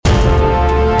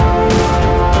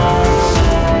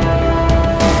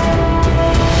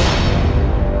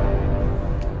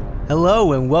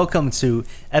Hello and welcome to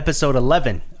episode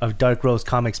 11 of Dark Rose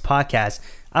Comics Podcast.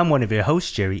 I'm one of your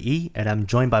hosts, Jerry E., and I'm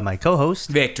joined by my co-host,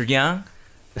 Victor Young.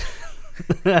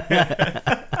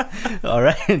 All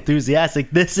right,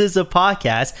 enthusiastic. This is a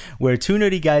podcast where two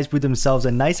nerdy guys brew themselves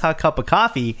a nice hot cup of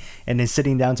coffee and then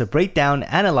sitting down to break down,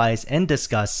 analyze, and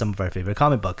discuss some of our favorite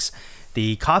comic books.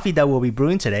 The coffee that we'll be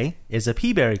brewing today is a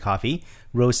Peaberry coffee,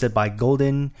 roasted by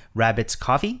Golden Rabbit's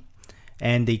Coffee.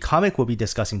 And the comic we'll be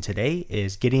discussing today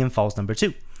is Gideon Falls number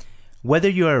 2. Whether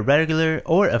you're a regular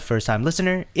or a first-time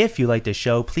listener, if you like the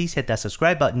show, please hit that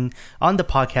subscribe button on the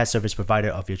podcast service provider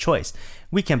of your choice.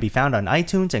 We can be found on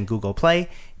iTunes and Google Play,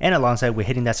 and alongside with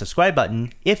hitting that subscribe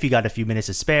button, if you got a few minutes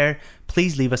to spare,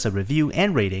 please leave us a review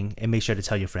and rating, and make sure to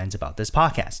tell your friends about this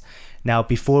podcast. Now,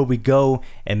 before we go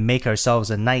and make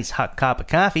ourselves a nice hot cup of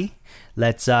coffee,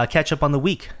 let's catch up on the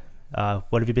week.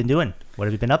 What have you been doing? What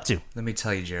have you been up to? Let me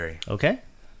tell you, Jerry. Okay.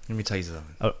 Let me tell you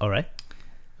something. All right.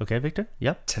 Okay, Victor?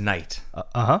 Yep. Tonight.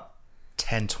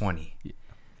 10:20.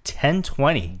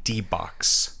 10:20.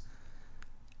 D-Box.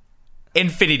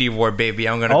 Infinity War, baby.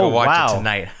 I'm going to go watch it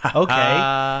tonight.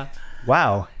 Okay.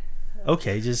 Wow.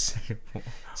 Okay, just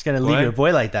going to leave your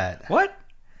boy like that. What?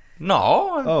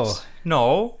 No.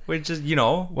 No. We're just,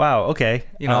 Wow, okay.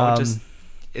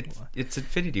 It's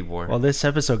Infinity War. Well, this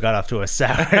episode got off to a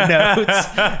sour note.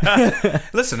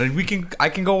 Listen, I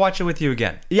can go watch it with you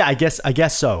again. Yeah, I guess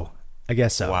so. Wow. I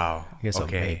guess so,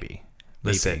 maybe.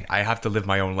 Listen, I have to live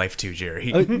my own life too,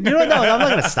 Jerry. No, I'm not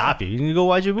going to stop you. You can go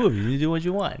watch your movie. You do what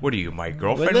you want. What are you, my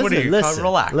girlfriend?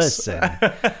 Relax.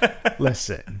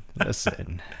 Listen.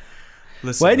 Listen.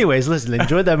 Well, anyways, listen.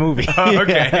 Enjoy that movie.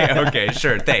 Okay,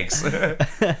 sure. Thanks.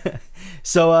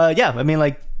 So, I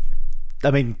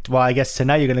guess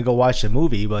tonight you're going to go watch the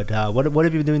movie, but what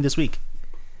have you been doing this week?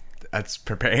 That's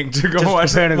preparing to go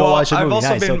watch the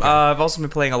movie. I've also been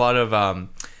playing a lot of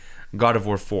God of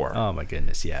War 4. Oh my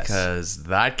goodness, yes. Because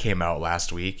that came out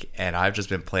last week, and I've just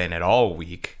been playing it all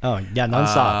week. Oh, yeah,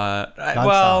 nonstop.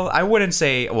 Well, I wouldn't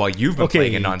say... Well, you've been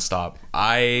playing it nonstop.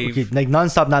 Like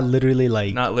nonstop, not literally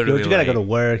like... Not literally. You gotta go to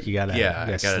work, you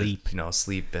gotta sleep.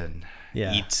 Sleep and...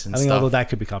 Yeah. Eat and stuff. Although that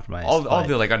could be compromised. All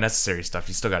the unnecessary stuff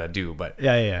you still got to do, but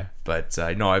yeah. But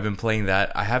no, I've been playing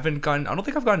that. I don't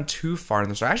think I've gotten too far in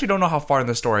the story. I actually don't know how far in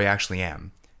the story I actually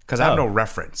am because I have no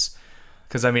reference.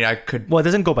 Because I could. Well, it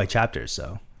doesn't go by chapters,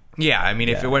 so. Yeah,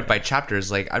 if it went by chapters,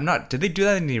 I'm not. Did they do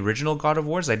that in the original God of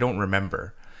Wars? I don't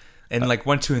remember. And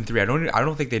 1, 2, and 3, I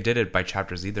don't think they did it by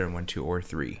chapters either in 1, 2, or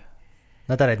 3.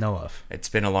 Not that I know of. It's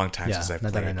been a long time since I've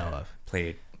played. Not that I know of.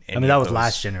 Played. That was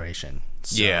last generation.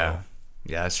 So.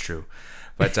 Yeah, that's true.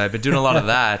 But I've been doing a lot of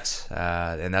that,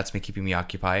 and that's been keeping me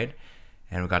occupied.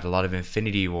 And we've got a lot of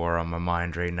Infinity War on my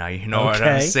mind right now. You know what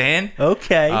I'm saying?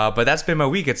 Okay. But that's been my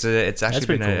week. It's actually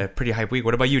been a pretty hype week.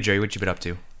 What about you, Jerry? What you been up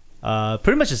to?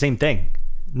 Pretty much the same thing.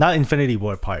 Not Infinity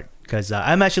War part, because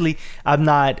I'm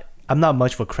not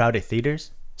much for crowded theaters.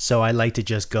 So I like to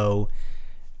just go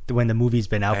when the movie's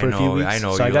been out for a few weeks. I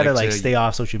know. So I gotta stay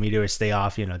off social media or stay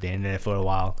off the internet for a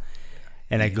while.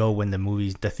 And I go when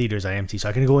the theaters are empty, so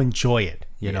I can go enjoy it,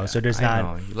 you know. So there's not. I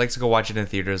know. You like to go watch it in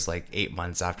theaters 8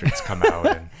 months after it's come out,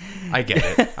 and I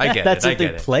get it. That's if they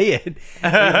play it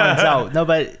 8 months out. No,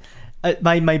 but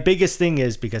my biggest thing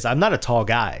is because I'm not a tall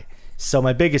guy, so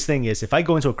my biggest thing is if I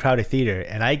go into a crowded theater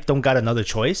and I don't got another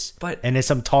choice, and then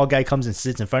some tall guy comes and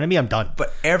sits in front of me, I'm done.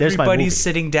 But everybody's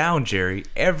sitting down, Jerry.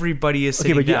 Everybody is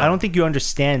sitting down. I don't think you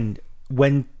understand.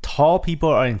 When tall people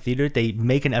are in theater, they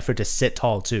make an effort to sit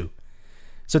tall too.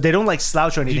 So they don't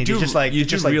slouch or anything. You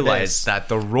just realize that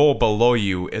the row below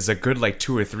you is a good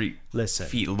 2 or 3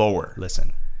 feet lower.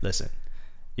 Listen.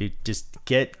 You just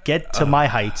get to my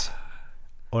height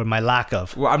or my lack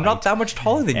of. Well, I'm not that much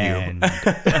taller than you.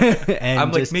 And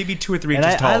I'm maybe 2 or 3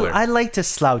 inches taller. I like to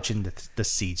slouch in the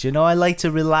seats. I like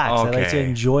to relax. Okay. I like to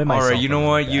enjoy myself. All right, you know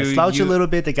what? I slouch a little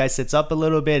bit. The guy sits up a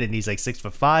little bit, and he's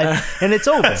 6'5", and it's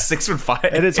over. 6'5",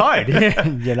 and it's hard.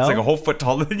 It's a whole foot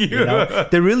taller than you.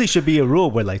 There really should be a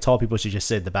rule where tall people should just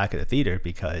sit at the back of the theater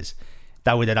because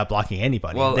that way they're not blocking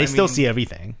anybody. Well, they still see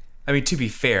everything. To be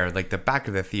fair, the back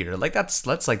of the theater, that's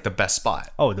the best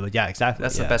spot. Oh, yeah, exactly.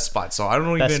 That's the best spot. So I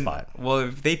don't even. Spot. Well,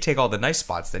 if they take all the nice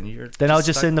spots, then I'll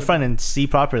just sit in the front and see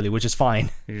properly, which is fine.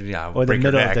 Yeah, or the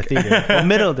middle of the theater. Well,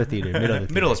 middle of the theater.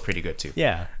 Middle is pretty good too.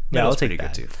 Yeah, I'll take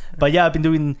that. Good too. But yeah, I've been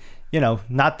doing,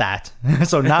 not that.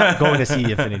 So not going to see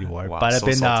Infinity War. Wow, but I've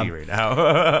been salty right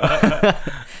now.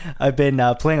 I've been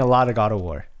playing a lot of God of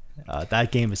War.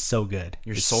 That game is so good.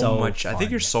 You're so much. Fun. I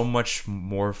think you're so much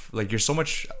more. You're so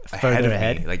much further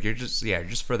ahead. You're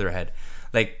just further ahead.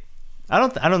 I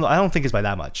don't think it's by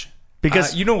that much.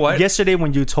 Because you know what? Yesterday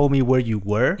when you told me where you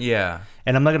were, yeah,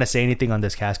 and I'm not gonna say anything on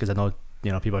this cast because I know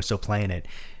people are still playing it.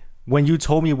 When you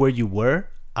told me where you were,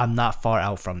 I'm not far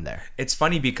out from there. It's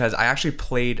funny because I actually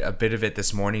played a bit of it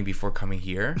this morning before coming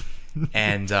here,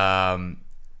 and I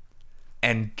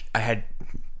had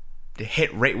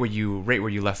hit right where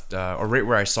you left, or right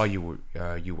where I saw you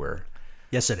were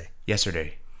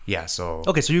Yesterday. Yeah. So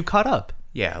Okay, so you caught up.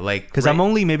 yeah, like Because I'm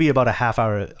only maybe about a half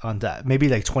hour on that. Maybe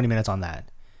like 20 minutes on that.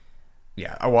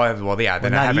 yeah. Well, yeah.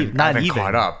 Then Well, I haven't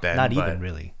caught up. Then Not but, even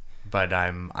really. But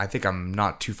I think I'm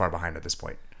not too far behind at this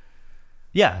point.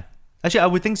 Yeah. Actually, I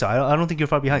would think so. I don't think you're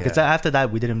far behind. Because Yeah. after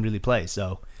that, we didn't really play.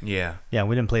 So, Yeah. yeah,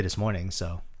 we didn't play this morning.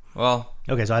 So, Well,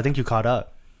 okay, so I think you caught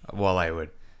up. I would.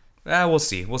 We'll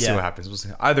see. We'll see Yeah. what happens. We'll see.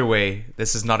 Either way,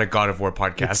 this is not a God of War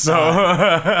podcast, It's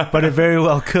so But it very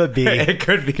well could be. it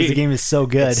could be. Because the game is so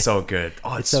good. It's so good.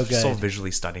 Oh, it's so good. so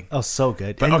visually stunning. Oh, so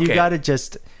good. But, and you okay. gotta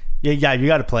just, yeah, you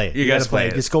gotta play it. You guys play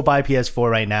it. Just go buy PS4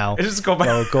 right now. Just go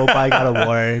buy- Go buy God of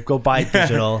War. Go buy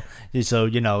digital. So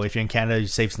if you're in Canada, you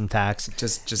save some tax. and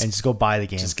just go buy the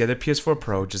game. Just get a PS4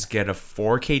 Pro. Just get a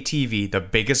 4K TV, the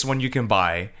biggest one you can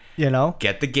buy.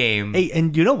 Get the game. Hey,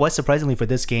 and you know what? Surprisingly, for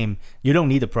this game, you don't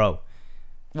need the Pro.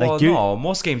 Well, no,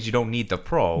 most games you don't need the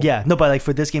Pro. Yeah, no, but like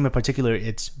for this game in particular,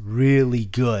 it's really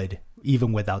good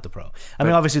even without the Pro. I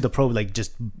mean, obviously the Pro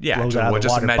just blows out of the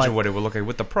water. Imagine what it would look like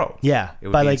with the Pro. Yeah, It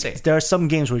would but be like insane. there are some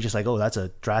games where you're just like, oh, that's a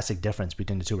drastic difference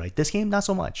between the two, right? This game, not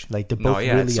so much. Like they're both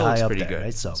it really still high looks up pretty there, good.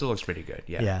 right? So, Still looks pretty good.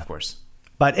 Yeah, Yeah. of course.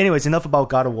 but anyways, enough about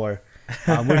God of War.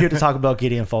 We're here to talk about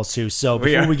Gideon Falls 2. So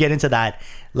before we get into that,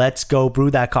 let's go brew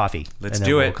that coffee. Let's and then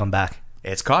do we'll it. come back.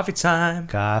 It's coffee time.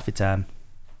 Coffee time.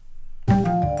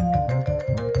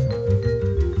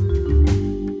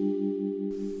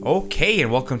 Okay,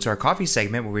 and welcome to our coffee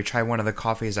segment where we try one of the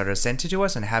coffees that are sent to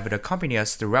us and have it accompany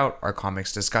us throughout our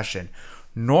comics discussion.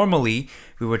 Normally,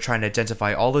 we would try and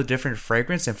identify all the different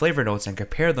fragrance and flavor notes and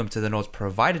compare them to the notes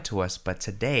provided to us, but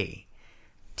today,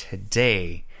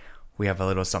 we have a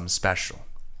little something special.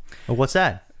 Well, what's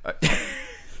that?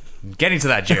 Getting to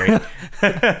that, Jerry.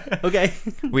 Okay.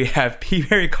 We have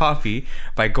Peaberry Coffee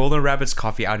by Golden Rabbits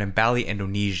Coffee out in Bali,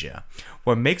 Indonesia.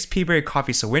 What makes Peaberry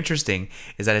Coffee so interesting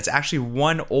is that it's actually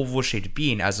one oval-shaped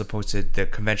bean as opposed to the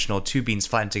conventional two beans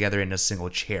flattened together in a single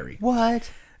cherry.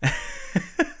 What?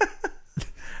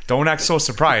 Don't act so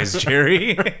surprised,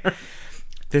 Jerry.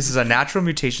 This is a natural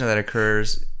mutation that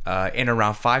occurs in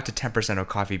around 5 to 10% of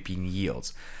coffee bean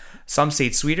yields. Some say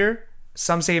it's sweeter,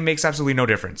 some say it makes absolutely no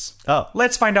difference. Oh.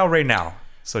 Let's find out right now.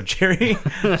 So, Jerry,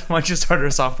 why don't you start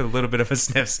us off with a little bit of a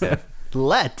sniff?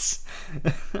 Let's.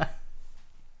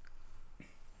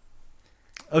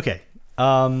 Okay.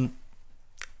 Not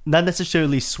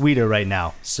necessarily sweeter right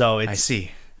now. So I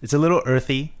see. It's a little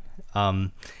earthy.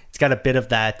 It's got a bit of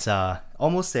that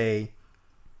almost I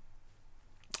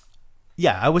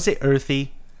would say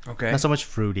earthy. Okay. Not so much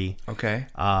fruity. Okay.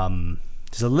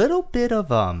 There's a little bit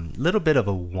of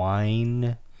a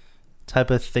wine type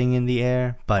of thing in the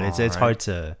air, but it's hard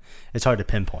to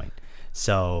pinpoint.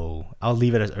 So I'll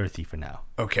leave it as earthy for now.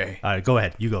 Okay. All right, go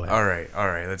ahead. You go ahead. All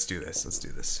right. Let's do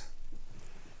this.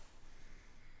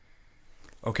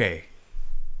 Okay.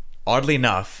 Oddly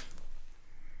enough,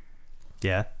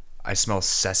 Yeah. I smell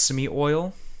sesame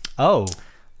oil, Oh.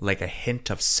 like a hint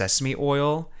of sesame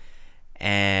oil,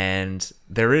 and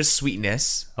there is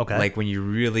sweetness. Okay. Like when you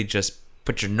really just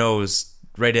put your nose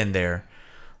right in there,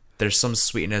 there's some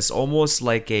sweetness, almost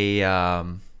like a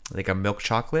milk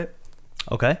chocolate.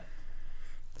 Okay.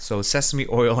 So sesame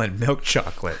oil and milk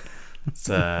chocolate. It's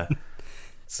a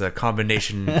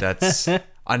combination that's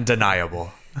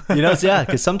undeniable.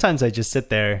 Because sometimes I just sit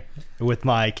there with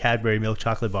my Cadbury milk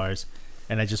chocolate bars,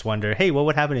 and I just wonder, hey, what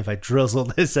would happen if I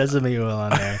drizzled this sesame oil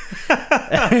on there?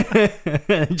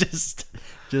 And just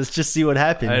see what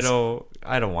happens.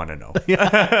 I don't want to know.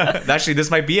 Actually,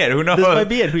 this might be it. Who knows? This might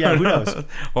be it. Who knows?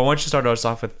 Well, why don't you start us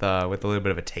off with a little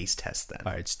bit of a taste test then?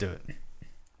 All right, let's do it.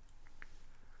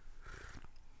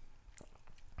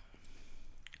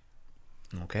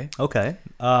 Okay.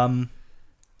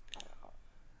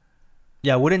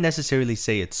 Yeah, I wouldn't necessarily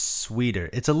say it's sweeter.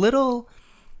 It's a little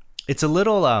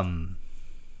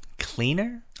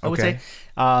cleaner, I would Okay.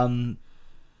 say.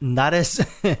 Not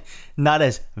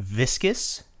as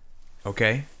viscous,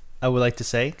 Okay. I would like to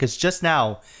say, because just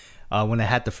now, when I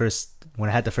had the first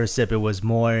sip, it was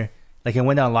more like it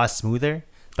went down a lot smoother,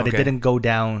 but it Okay. didn't go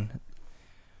down.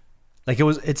 Like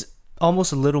it's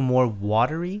almost a little more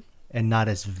watery and not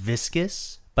as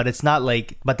viscous, but it's not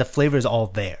like, but the flavor is all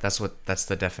there. That's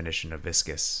the definition of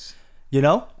viscous.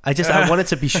 I wanted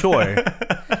to be sure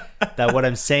that what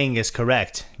I'm saying is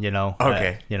correct.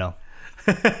 Okay.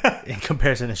 In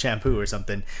comparison to shampoo or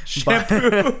something.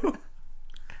 Shampoo.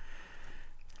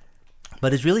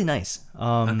 But it's really nice.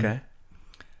 Okay.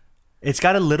 It's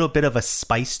got a little bit of a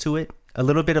spice to it, a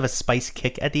little bit of a spice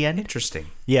kick at the end. Interesting.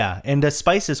 Yeah, and the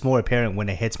spice is more apparent when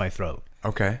it hits my throat.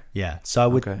 Okay. Yeah, so I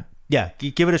would, Okay. yeah,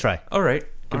 give it a try. All right.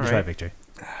 Give it a try, Victor.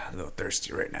 A little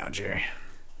thirsty right now, Jerry.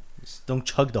 Just don't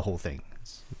chug the whole thing.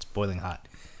 It's boiling hot.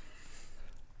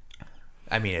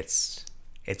 I mean, it's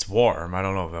warm. I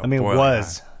don't know about. I mean, it boiling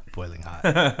was hot. boiling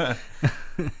hot.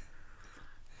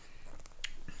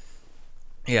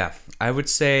 Yeah, I would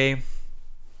say.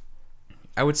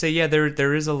 Yeah,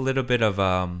 there is a little bit of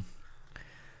a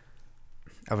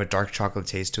dark chocolate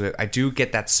taste to it. I do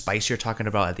get that spice you're talking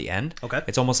about at the end. Okay.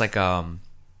 It's almost like a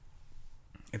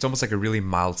really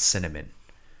mild cinnamon.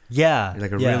 Yeah.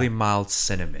 Like a really mild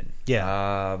cinnamon.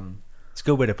 Yeah. It's a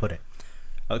good way to put it.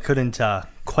 I couldn't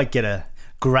quite get a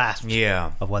grasp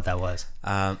Yeah. of what that was.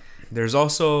 There's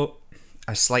also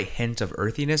a slight hint of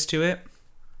earthiness to it.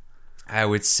 I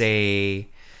would say,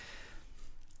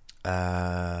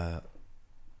 well,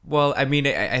 I mean,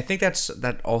 I think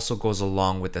that also goes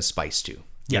along with the spice too.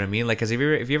 You know what I mean? Like, because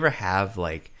if you ever have,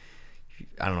 like,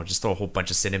 I don't know, just throw a whole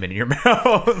bunch of cinnamon in your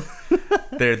mouth,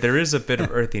 there is a bit of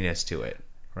earthiness to it,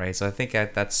 right? So I think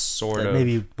that's sort of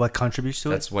maybe what contributes to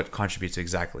it. that's what contributes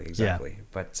exactly. Yeah.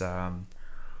 But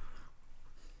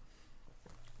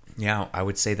yeah, I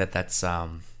would say that's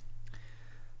what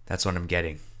I'm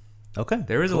getting. Okay.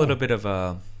 There is a little bit of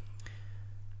a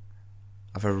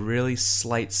really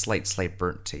slight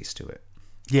burnt taste to it,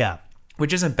 Yeah.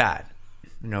 which isn't bad.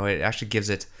 You know, it actually gives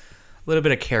it a little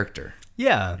bit of character.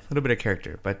 Yeah. A little bit of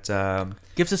character, but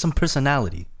Gives it some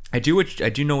personality. I do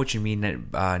know what you mean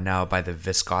now by the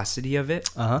viscosity of it.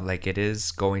 Like, it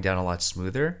is going down a lot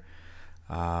smoother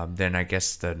than, I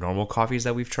guess, the normal coffees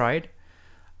that we've tried.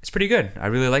 It's pretty good. I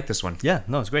really like this one. Yeah.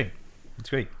 No, it's great. It's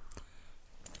great.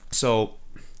 So,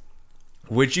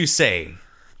 would you say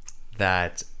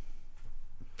that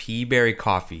Peaberry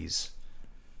coffees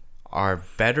are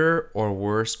better or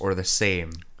worse or the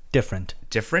same? Different.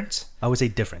 Different? I would say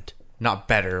different. Not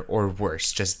better or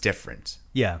worse, just different.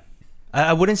 Yeah.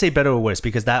 I wouldn't say better or worse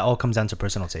because that all comes down to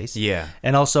personal taste. Yeah.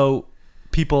 And also,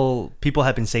 people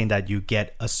have been saying that you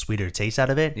get a sweeter taste out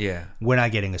of it. Yeah. We're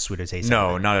not getting a sweeter taste out No,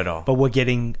 of it. not at all. But we're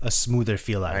getting a smoother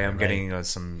feel out of it. I am right? getting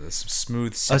some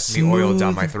smooth sesame oil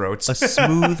down my throat. A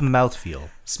smooth mouthfeel.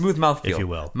 Smooth mouthfeel. If you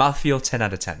will. Mouthfeel 10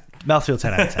 out of 10. Mouthfeel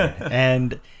 10 out of 10.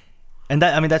 And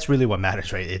that, I mean, that's really what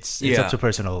matters, right? It's Yeah. up to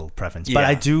personal preference. But Yeah.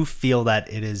 I do feel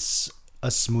that it is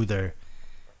a smoother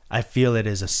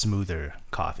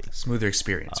coffee. Smoother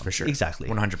experience, for sure. Exactly.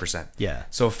 100%. Yeah.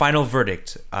 So, final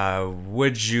verdict.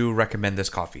 Would you recommend this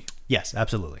coffee? Yes,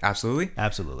 absolutely. Absolutely?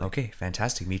 Absolutely. Okay,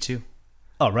 fantastic. Me too.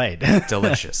 All right.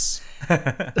 Delicious.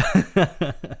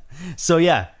 So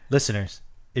yeah, listeners,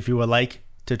 if you would like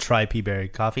to try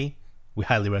Peaberry coffee, we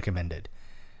highly recommend it.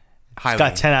 Highly. It's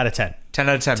got 10 out of 10. 10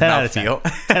 out of 10 10 out of 10.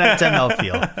 mouthfeel. 10 out of 10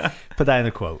 mouthfeel. Put that in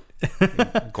the quote.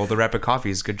 Golden Rapid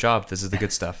Coffees. Good job. This is the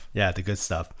good stuff. Yeah, the good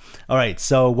stuff. All right,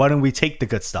 so why don't we take the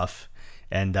good stuff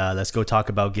and let's go talk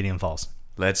about Gideon Falls.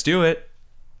 Let's do it.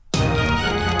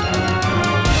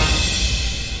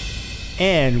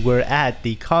 And we're at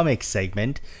the comic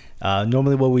segment.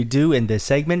 Normally what we do in this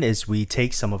segment is we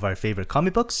take some of our favorite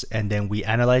comic books and then we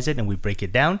analyze it and we break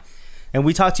it down. And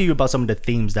we talk to you about some of the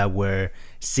themes that we're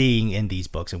seeing in these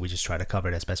books and we just try to cover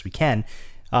it as best we can.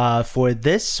 For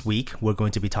this week, we're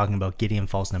going to be talking about Gideon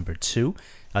Falls number 2.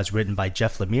 It's written by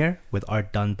Jeff Lemire with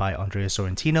art done by Andrea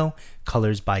Sorrentino,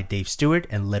 colors by Dave Stewart,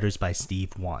 and letters by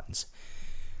Steve Wands.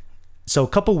 So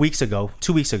 2 weeks ago,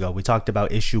 we talked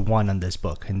about issue 1 on this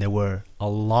book, and there were a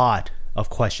lot of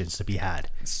questions to be had.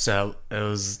 So, it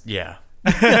was, yeah.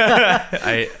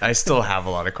 I still have a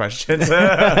lot of questions.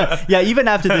 Yeah, even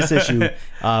after this issue,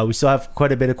 we still have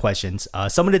quite a bit of questions.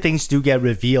 Some of the things do get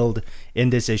revealed in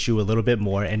this issue a little bit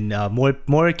more, and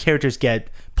more characters get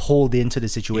pulled into the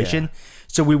situation. Yeah.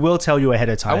 So we will tell you ahead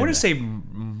of time. I wouldn't say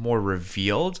more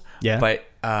revealed, Yeah. but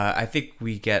I think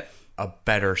we get a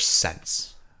better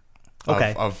sense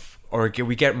Okay. or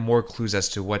we get more clues as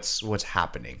to what's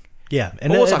happening. Yeah,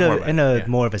 and We'll talk more about it, yeah.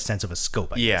 more of a sense of a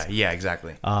scope. I guess. Yeah,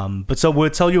 exactly. But so we'll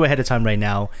tell you ahead of time right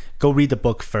now. Go read the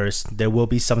book first. There will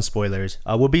be some spoilers.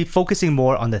 We'll be focusing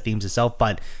more on the themes itself,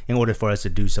 but in order for us to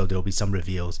do so, there will be some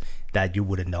reveals that you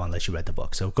wouldn't know unless you read the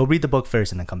book. So go read the book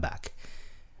first and then come back.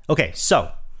 Okay,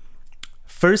 so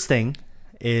first thing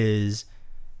is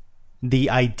the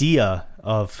idea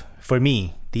of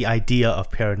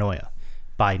paranoia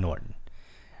by Norton.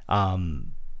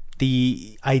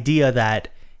 The idea that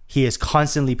he is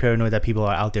constantly paranoid that people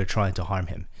are out there trying to harm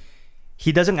him.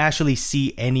 He doesn't actually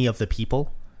see any of the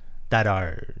people that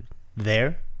are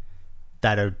there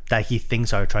that he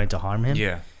thinks are trying to harm him.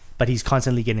 Yeah. but he's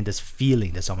constantly getting this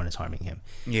feeling that someone is harming him.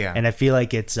 Yeah. And I feel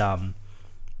like it's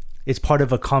part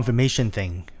of a confirmation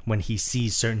thing when he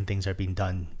sees certain things are being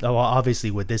done. Well,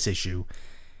 obviously with this issue,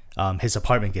 his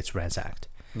apartment gets ransacked.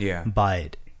 Yeah.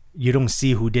 But you don't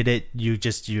see who did it. You're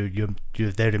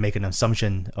there to make an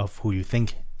assumption of who you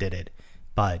think did it.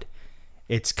 But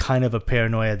it's kind of a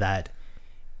paranoia that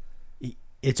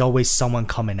it's always someone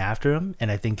coming after him.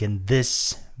 And I think in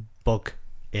this book,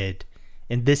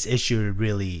 in this issue,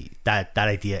 really that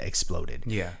idea exploded.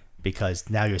 Yeah. Because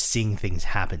now you're seeing things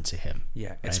happen to him.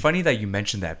 Yeah. It's funny that you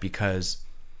mentioned that, because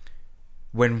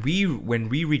when we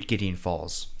read Gideon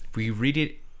Falls, we read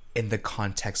it in the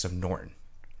context of Norton,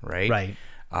 right? Right.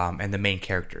 And the main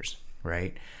characters,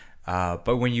 right?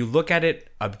 But when you look at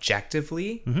it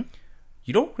objectively,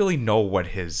 you don't really know what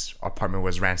his apartment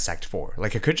was ransacked for.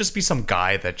 Like, it could just be some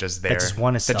guy that just there, That just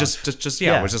wanted that stuff. just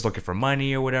Yeah. was just looking for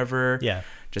money or whatever. Yeah.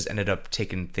 Just ended up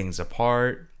taking things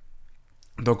apart.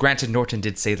 Though granted, Norton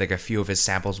did say like a few of his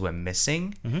samples went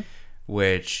missing,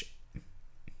 which,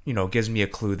 gives me a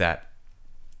clue that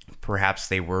perhaps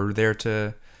they were there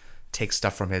to take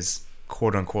stuff from his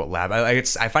quote unquote lab.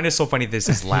 I find it so funny. This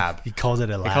is lab. He calls it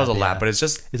a lab. He calls it a lab, yeah. but it's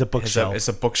just It's a bookshelf. It's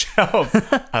a bookshelf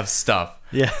of stuff.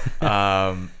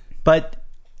 Yeah. But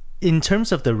in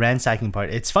terms of the ransacking part,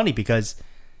 it's funny because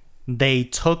they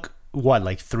took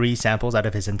like 3 samples out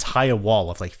of his entire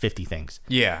wall of like 50 things.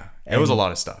 Yeah, it was a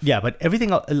lot of stuff. Yeah, but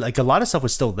everything, like a lot of stuff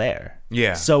was still there.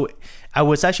 Yeah. So I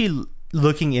was actually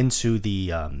looking into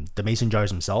the mason jars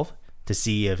himself to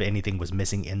see if anything was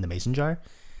missing in the mason jar.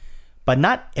 But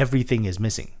not everything is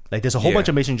missing. Like, there's a whole bunch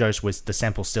of mason jars with the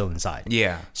sample still inside.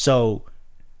 Yeah. So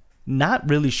not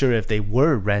really sure if they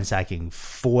were ransacking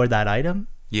for that item.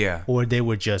 Yeah. Or they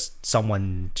were just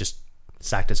someone just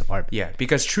sacked his apartment. Yeah,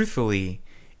 because truthfully,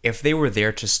 if they were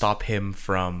there to stop him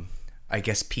from, I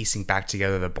guess, piecing back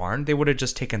together the barn, they would have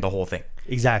just taken the whole thing.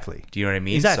 Exactly. Do you know what I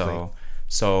mean? Exactly.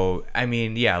 So I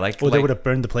mean, yeah, Or they would have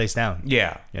burned the place down.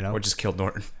 Yeah. You know? Or just killed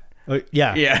Norton.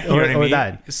 Yeah. Yeah, you know what I or mean?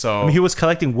 that. So- I mean, he was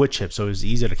collecting wood chips, so it was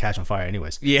easier to catch on fire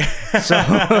anyways. Yeah.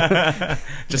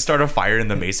 Just start a fire in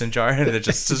the mason jar and then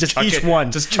just chuck each it,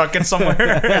 one. Just chuck it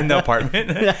somewhere in the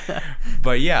apartment.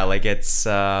 But yeah, like, it's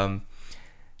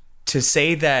to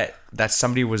say that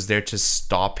somebody was there to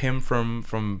stop him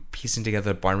from piecing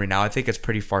together the barn right now, I think it's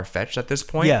pretty far-fetched at this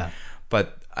point. Yeah.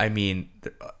 But I mean,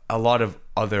 a lot of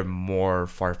other more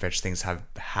far-fetched things have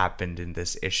happened in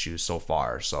this issue so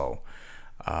far, so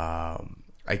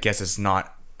I guess it's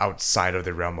not outside of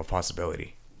the realm of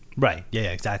possibility. Right.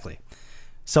 Yeah, exactly.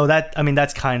 So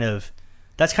that's kind of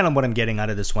what I'm getting out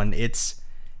of this one.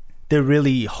 They're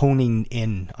really honing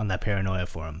in on that paranoia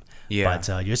for him. Yeah.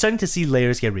 But you're starting to see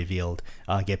layers get revealed,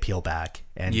 get peeled back,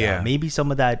 and maybe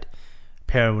some of that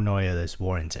paranoia is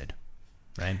warranted.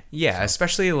 Right? Yeah,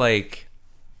 especially like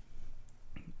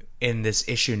in this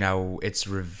issue now, it's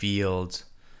revealed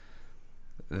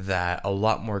that a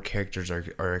lot more characters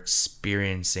are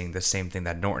experiencing the same thing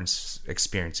that Norton's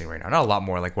experiencing right now. Not a lot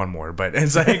more, like one more, but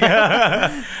it's like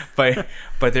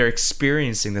but they're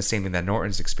experiencing the same thing that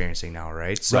Norton's experiencing now,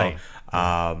 right? So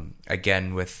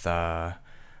again, with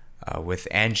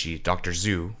Angie, Dr.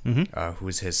 Zhu,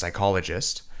 who's his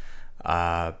psychologist,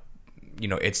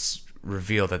 it's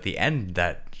revealed at the end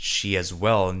that she as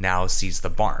well now sees the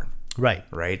barn.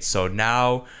 Right. So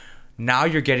now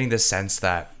you're getting the sense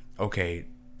that, okay,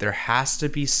 there has to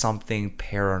be something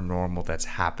paranormal that's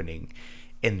happening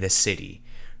in this city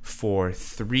for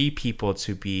 3 people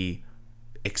to be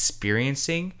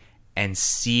experiencing and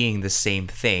seeing the same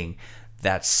thing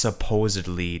that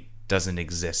supposedly doesn't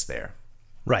exist there.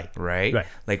 Right.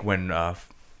 Like when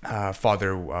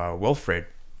Father Wilfred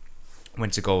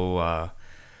went to go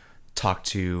talk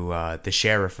to the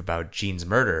sheriff about Jean's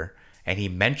murder, and he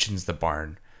mentions the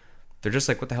barn, they're just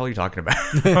like, what the hell are you talking about?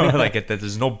 Like,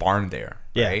 there's no barn there,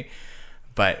 right?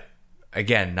 But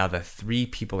again, now that 3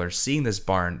 people are seeing this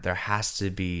barn, there has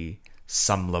to be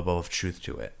some level of truth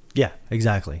to it. Yeah,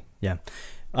 exactly. Yeah.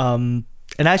 And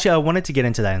actually, I wanted to get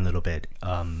into that in a little bit,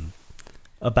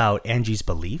 about Angie's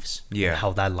beliefs. Yeah.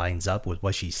 How that lines up with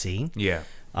what she's seeing. Yeah.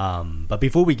 But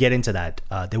before we get into that,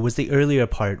 there was the earlier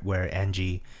part where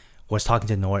Angie was talking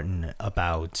to Norton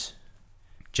about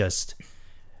just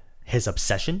his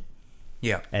obsession.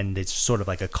 Yeah. And it's sort of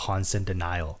like a constant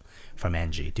denial from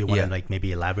Angie. Do you want to like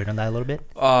maybe elaborate on that a little bit?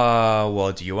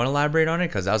 Well, do you want to elaborate on it?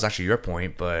 Because that was actually your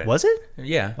point, but... Was it?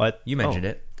 Yeah. What? You mentioned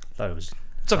it. I thought it was...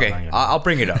 It's okay. I'll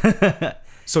bring it up.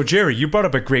 So, Jerry, you brought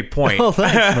up a great point. Oh,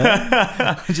 thanks,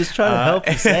 man. I'm just trying to help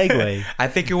you segue. I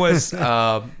think it was,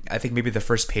 maybe the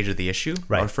first page of the issue.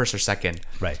 Right. Or first or second.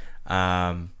 Right.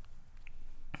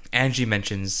 Angie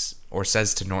mentions or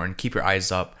says to Norton, keep your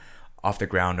eyes up off the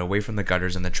ground, away from the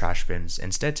gutters and the trash bins.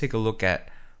 Instead, take a look at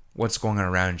what's going on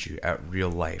around you, at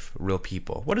real life, real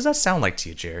people. What does that sound like to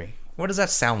you, Jerry? What does that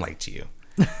sound like to you?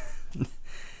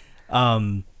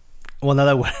 Well, now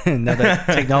that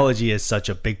technology is such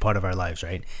a big part of our lives,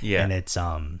 right? Yeah. And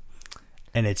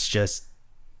it's just,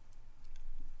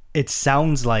 it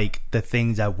sounds like the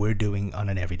things that we're doing on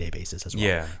an everyday basis as well.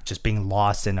 Yeah. Just being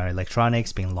lost in our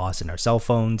electronics, being lost in our cell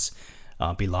phones,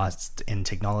 be lost in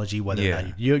technology. Whether or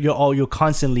not you're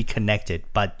constantly connected,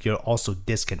 but you're also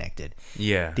disconnected.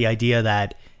 Yeah. The idea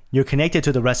that you're connected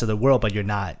to the rest of the world, but you're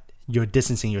not. You're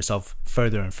distancing yourself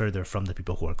further and further from the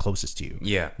people who are closest to you.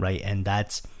 Yeah. Right. And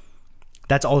that's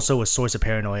also a source of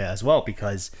paranoia as well,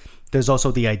 because there's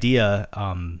also the idea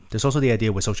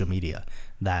with social media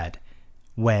that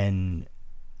when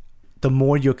the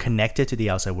more you're connected to the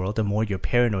outside world, the more you're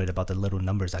paranoid about the little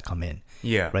numbers that come in.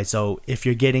 Yeah. Right. So if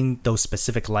you're getting those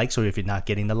specific likes, or if you're not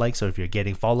getting the likes, or if you're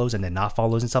getting follows and then not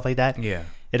follows and stuff like that, Yeah.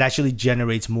 it actually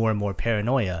generates more and more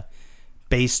paranoia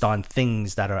based on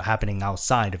things that are happening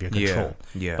outside of your control.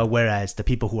 Yeah. But whereas the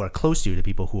people who are close to you, the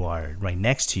people who are right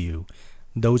next to you,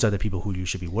 those are the people who you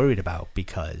should be worried about,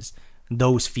 because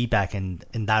those feedback and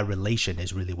that relation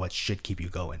is really what should keep you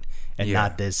going, and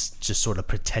not this just sort of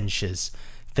pretentious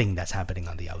thing that's happening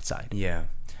on the outside. Yeah.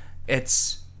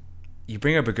 You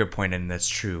bring up a good point, and that's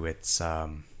true. It's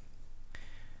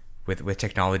with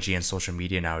technology and social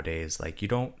media nowadays, like, you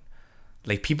don't,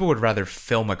 like, people would rather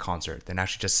film a concert than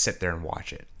actually just sit there and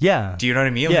watch it. Yeah. Do you know what I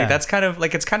mean? Yeah. Like, that's kind of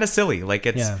like, it's kind of silly. Like,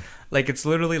 it's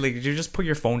literally like, you just put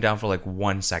your phone down for like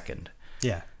 1 second.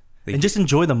 Yeah. Like, And just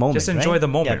enjoy the moment. just enjoy the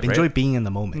moment, Yeah, enjoy right? being in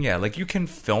the moment. Yeah, like, you can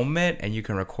film it and you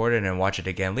can record it and watch it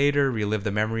again later, relive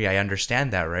the memory. I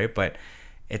understand that, right? But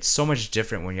it's so much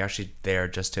different when you're actually there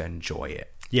just to enjoy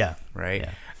it. Yeah. Right?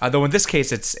 Yeah. Though in this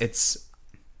case, it's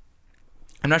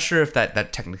I'm not sure if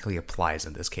that technically applies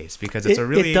in this case, because it's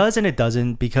It does and it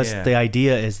doesn't, because Yeah. the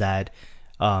idea is that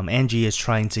Angie is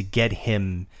trying to get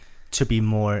him to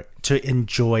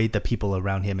enjoy the people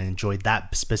around him and enjoy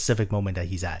that specific moment that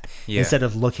he's at, instead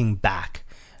of looking back.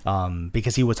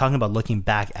 Because he was talking about looking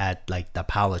back at like the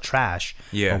pile of trash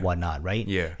or whatnot, right?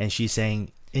 Yeah. And she's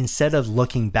saying, instead of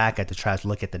looking back at the trash,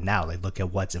 look at the now. Like, look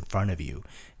at what's in front of you.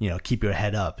 You know, keep your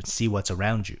head up and see what's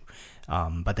around you.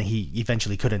 But then he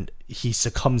eventually he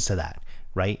succumbs to that,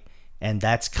 right? And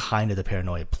that's kind of the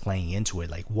paranoia playing into it.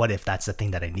 Like, what if that's the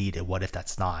thing that I needed? What if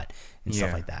that's not? And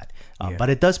stuff like that. But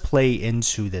it does play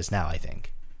into this now, I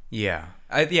think. Yeah.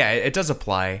 It does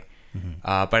apply. Mm-hmm.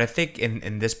 But I think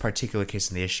in this particular case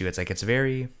in the issue, it's like, it's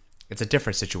a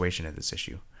different situation in this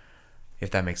issue,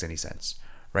 if that makes any sense.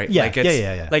 Right? Yeah, like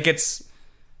yeah. Like, it's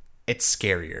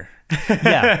scarier.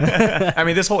 Yeah. I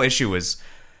mean, this whole issue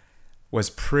was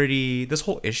pretty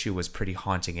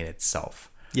haunting in itself.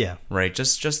 Yeah. Right?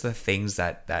 Just the things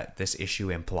that this issue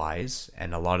implies,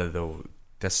 and a lot of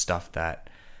the stuff that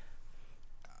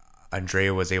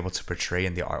Andrea was able to portray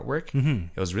in the artwork. Mm-hmm.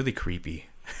 It was really creepy.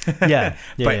 Yeah.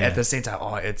 But at the same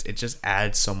time, it just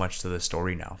adds so much to the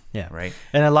story now. Yeah. Right?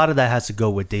 And a lot of that has to go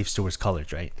with Dave Stewart's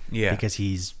colors, right? Yeah. Because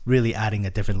he's really adding a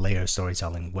different layer of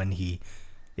storytelling when he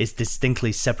is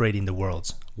distinctly separating the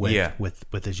worlds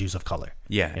with his use of color.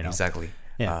 Yeah, you know? exactly.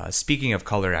 Yeah. Speaking of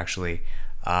color, actually,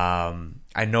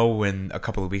 I know when a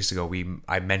couple of weeks ago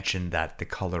I mentioned that the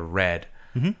color red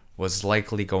was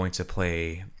likely going to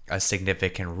play a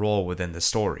significant role within the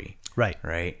story. Right.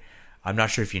 Right? I'm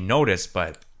not sure if you noticed,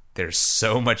 but there's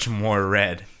so much more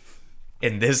red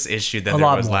in this issue than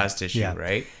there was last issue,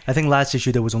 right? I think last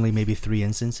issue there was only maybe 2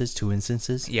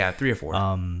 instances. Yeah, 3 or 4.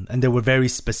 And they were very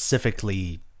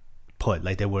specifically put,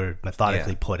 like they were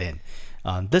methodically put in.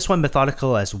 This one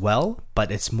methodical as well, but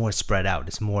it's more spread out.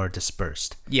 It's more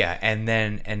dispersed. Yeah, and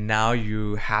now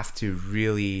you have to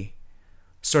really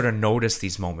sort of notice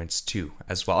these moments too,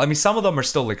 as well. I mean, some of them are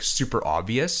still like super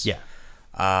obvious. Yeah.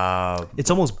 It's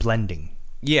almost blending.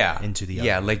 Yeah. Into the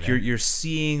other, like right? you're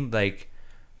seeing, like,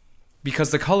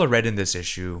 because the color red in this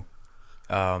issue,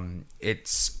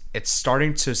 it's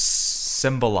starting to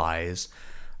symbolize,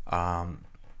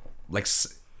 like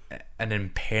an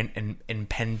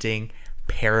impending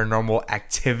paranormal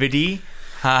activity.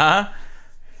 Huh?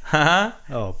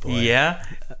 Oh boy. Yeah.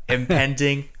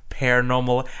 Impending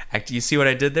paranormal act. You see what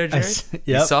I did there, Jerry? Yep.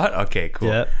 You saw it? Okay, cool.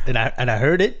 Yeah, and I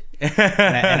heard it, and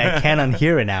I can't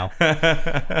unhear it now.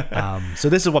 So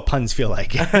this is what puns feel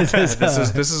like. This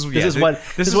is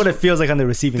what it feels like on the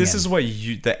receiving end. This is what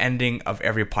the ending of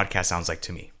every podcast sounds like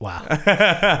to me. Wow.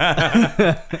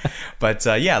 But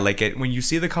like when you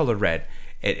see the color red,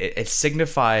 it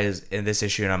signifies in this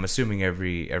issue, and I'm assuming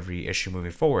every issue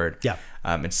moving forward. Yeah.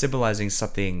 It's symbolizing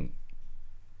something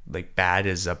like bad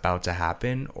is about to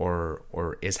happen,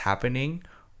 or is happening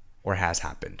or has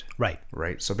happened. Right.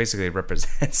 Right. So basically it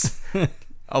represents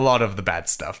a lot of the bad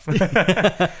stuff.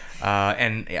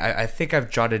 And I think I've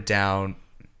jotted down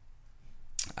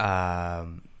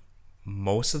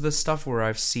most of the stuff where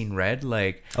I've seen red,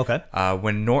 like Okay.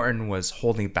 when Norton was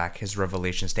holding back his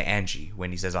revelations to Angie,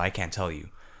 when he says, I can't tell you.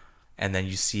 And then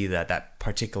you see that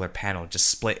particular panel just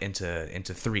split into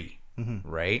three,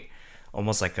 right?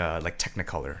 Almost like a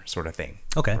Technicolor sort of thing.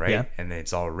 Okay, Right? yeah. And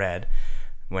it's all red.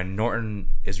 When Norton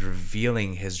is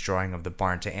revealing his drawing of the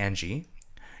barn to Angie,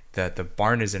 the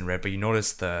barn is in red, but you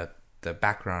notice the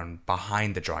background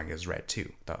behind the drawing is red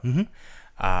too.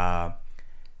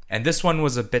 And this one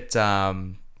was a bit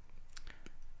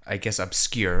I guess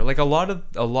obscure. Like a lot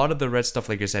of the red stuff,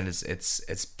 like you said,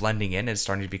 it's blending in. It's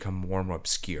starting to become more and more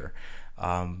obscure.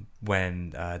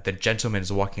 When the gentleman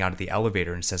is walking out of the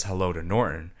elevator and says hello to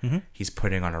Norton, he's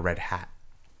putting on a red hat.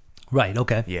 Right.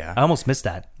 Okay. Yeah. I almost missed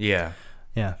that. Yeah.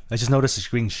 Yeah. I just noticed his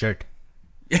green shirt.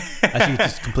 Actually,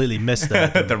 just completely missed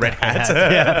The red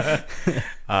hat.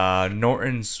 Yeah.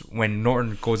 When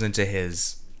Norton goes into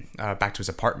his back to his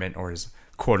apartment or his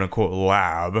quote unquote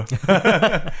lab,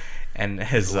 and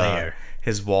his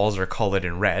walls are colored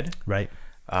in red. Right.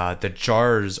 The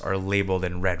jars are labeled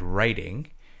in red writing,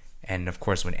 and of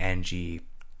course, when Angie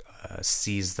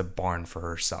sees the barn for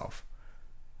herself,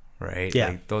 right?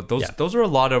 Yeah. Like those are a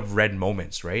lot of red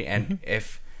moments, right? And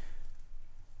if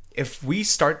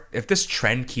this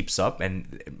trend keeps up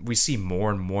and we see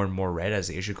more and more and more red as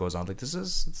the issue goes on, like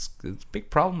it's a big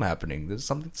problem happening. There's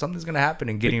something's gonna happen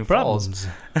in Gideon Falls.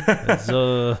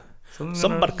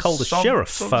 Somebody call the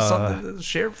sheriff. The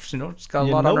sheriff's, just got a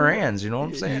lot on her hands. You know what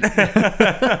I'm saying?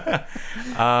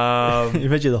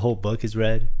 Imagine the whole book is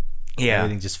red. Yeah,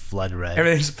 Everything just flood red.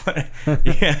 everything's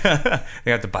yeah.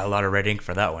 They have to buy a lot of red ink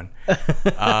for that one.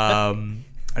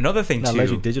 Another thing Not too. let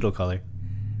you digital color.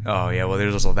 Oh yeah, well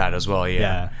there's also that as well.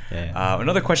 Yeah. Yeah.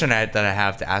 Another question that I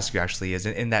have to ask you actually is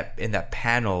in that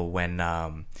panel when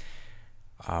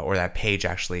or that page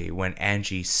actually when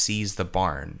Angie sees the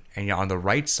barn, and on the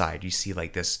right side you see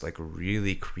like this like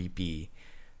really creepy,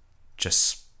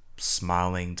 just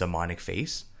smiling demonic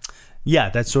face. Yeah,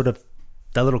 that's sort of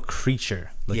that little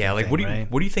creature. Yeah, like thing,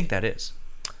 what do you think that is?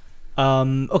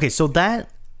 Okay, so that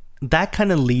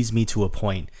kind of leads me to a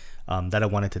point that I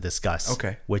wanted to discuss.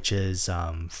 Okay. Which is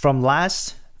from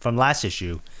last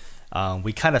issue,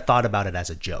 we kind of thought about it as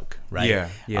a joke, right?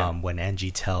 Yeah. When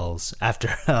Angie tells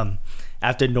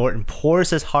after Norton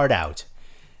pours his heart out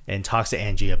and talks to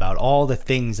Angie about all the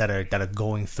things that are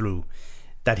going through,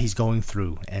 that he's going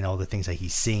through, and all the things that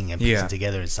he's seeing and piecing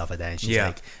together and stuff like that. And she's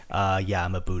like, yeah,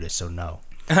 I'm a Buddhist, so no.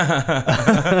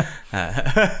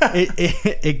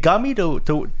 It got me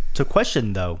to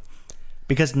question though,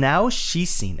 because now she's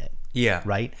seen it. Yeah.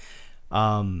 Right.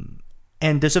 And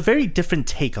there's a very different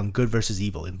take on good versus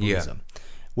evil in Buddhism.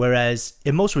 Whereas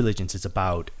in most religions, it's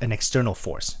about an external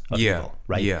force of evil,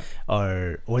 right? Yeah.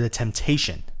 Or the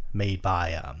temptation made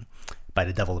by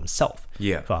the devil himself.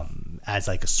 Yeah. As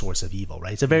like a source of evil,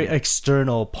 right? It's a very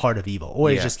external part of evil, or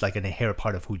it's Yeah. just like an inherent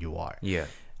part of who you are. Yeah.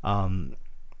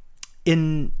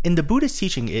 In the Buddhist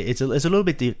teaching, it's a little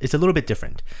bit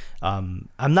different. I'm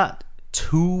not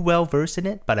too well versed in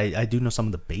it, but I do know some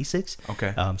of the basics.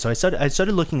 Okay. So I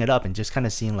started looking it up and just kind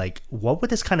of seeing like, what would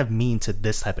this kind of mean to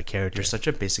this type of character? You're such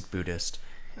a basic Buddhist.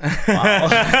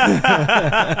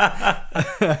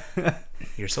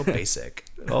 You're so basic.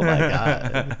 Oh my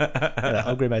god! I gotta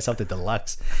upgrade myself to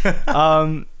deluxe.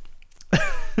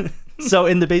 So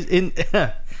in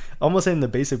the almost in the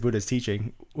basic Buddhist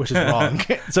teaching, which is wrong.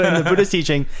 So in the Buddhist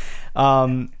teaching,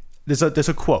 there's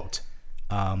a quote.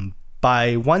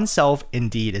 By oneself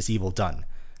indeed is evil done.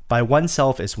 By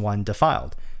oneself is one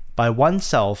defiled. By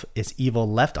oneself is evil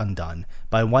left undone.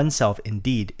 By oneself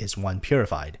indeed is one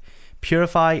purified.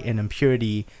 Purify and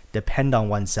impurity depend on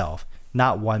oneself.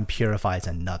 Not one purifies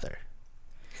another.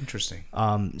 Interesting.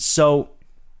 So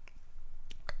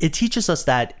it teaches us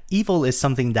that evil is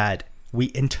something that we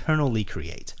internally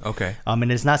create. Okay.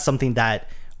 And it's not something that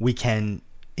we can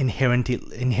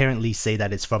inherently say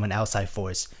that it's from an outside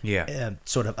force. Yeah.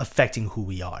 Sort of affecting who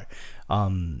we are.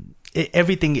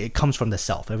 Everything comes from the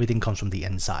self. Everything comes from the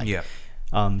inside. Yeah.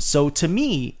 So to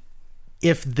me,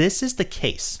 if this is the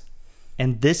case,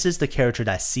 and this is the character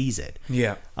that sees it,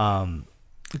 Yeah.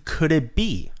 could it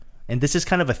be? And this is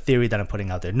kind of a theory that I'm putting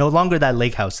out there. No longer that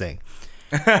lake house thing.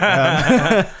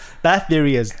 That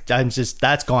theory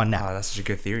that's gone now. Oh, that's such a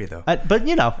good theory, though. But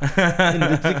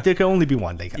there can only be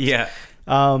one lake house. Yeah.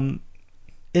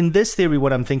 In this theory,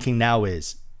 what I'm thinking now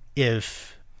is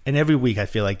and every week I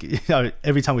feel like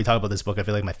every time we talk about this book, I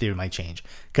feel like my theory might change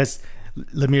because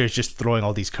Lemire is just throwing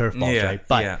all these curveballs, right?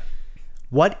 But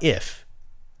what if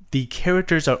the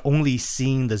characters are only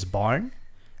seeing this barn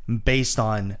based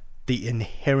on the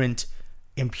inherent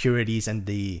impurities and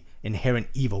the inherent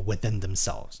evil within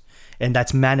themselves, and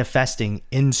that's manifesting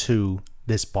into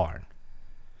this barn?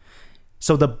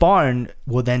 So the barn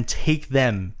will then take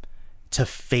them to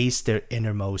face their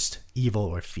innermost evil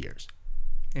or fears.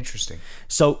 Interesting.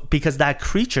 So because that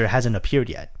creature hasn't appeared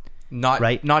yet.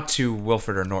 Not to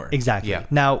Wilfred or Norton. Exactly. Yeah.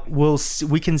 Now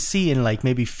we can see in like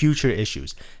maybe future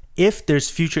issues, if there's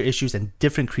future issues and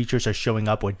different creatures are showing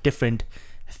up or different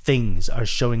things are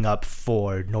showing up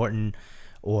for Norton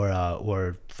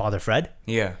or Father Fred.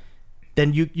 Yeah.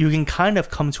 Then you can kind of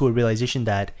come to a realization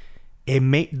that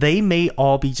they may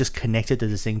all be just connected to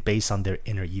this thing based on their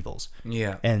inner evils.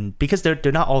 Yeah. And because they're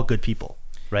not all good people,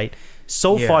 right?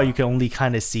 So far you can only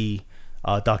kind of see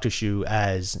Dr. Shu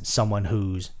as someone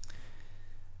who's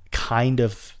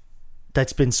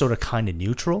that's been sort of kind of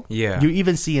neutral. Yeah. You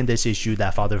even see in this issue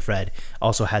that Father Fred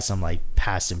also has some like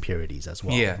past impurities as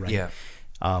well. Yeah. Right?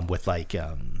 Yeah. With like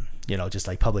just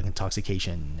like public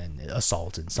intoxication and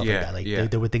assault and stuff like that.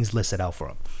 Like there were things listed out for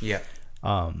him. Yeah.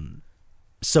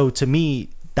 So to me,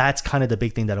 that's kind of the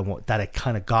big thing that I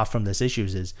kind of got from this issue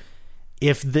is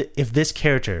if this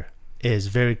character is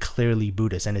very clearly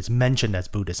Buddhist and it's mentioned as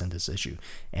Buddhist in this issue,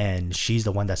 and she's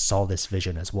the one that saw this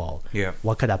vision as well. Yeah.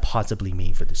 What could that possibly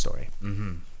mean for the story?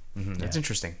 That's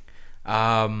interesting.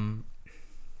 I mean,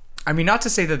 not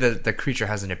to say that the creature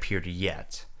hasn't appeared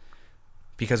yet,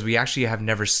 because we actually have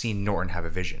never seen Norton have a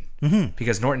vision.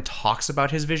 Because Norton talks about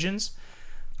his visions,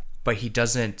 but he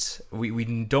doesn't. We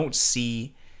don't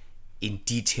see in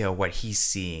detail what he's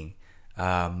seeing,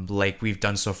 like we've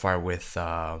done so far with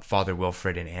Father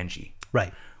Wilfred and Angie.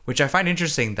 Right. Which I find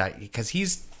interesting that because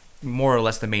he's more or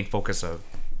less the main focus of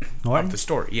the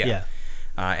story. Yeah.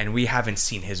 And we haven't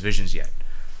seen his visions yet.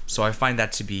 So I find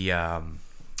that to be an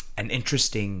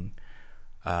interesting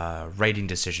writing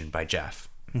decision by Jeff.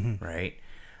 Right.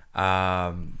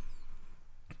 I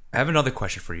have another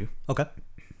question for you. Okay.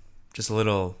 Just a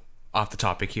little off the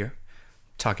topic here,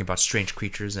 talking about strange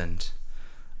creatures and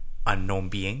unknown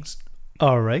beings.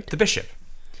 All right. The bishop.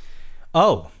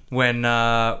 Oh,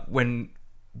 When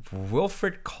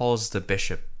Wilfred calls the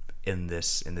bishop in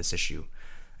this issue,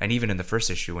 and even in the first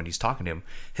issue when he's talking to him,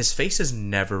 his face is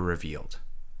never revealed,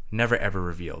 never ever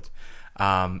revealed.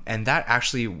 And that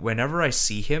actually, whenever I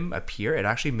see him appear, it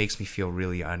actually makes me feel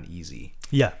really uneasy.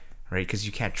 yeah. Right, because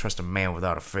you can't trust a man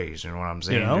without a face. You know what I'm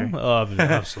saying? You know, right?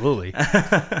 absolutely.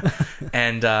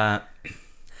 And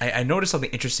I noticed something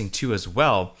interesting too as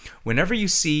well. Whenever you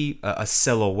see a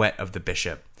silhouette of the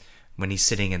bishop when he's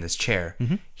sitting in this chair,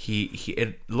 he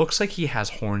it looks like he has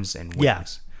horns and wings. Yeah.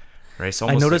 Right. So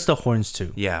I noticed the horns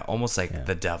too. Yeah, almost like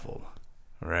the devil.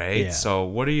 Right. Yeah. So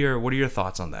what are your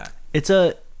thoughts on that? It's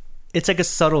like a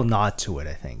subtle nod to it,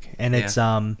 I think, and it's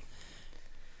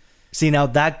See, now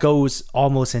that goes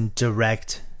almost in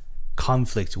direct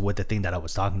conflict with the thing that I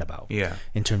was talking about. Yeah.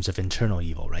 In terms of internal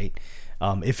evil, right?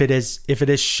 If it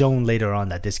is shown later on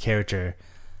that this character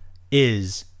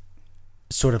is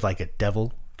sort of like a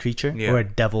devil creature or a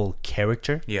devil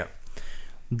character,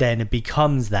 then it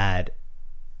becomes that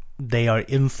they are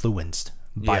influenced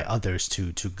by others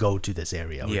to go to this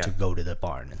area or to go to the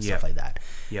barn and stuff like that.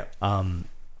 Yeah.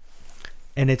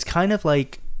 And it's kind of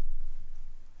like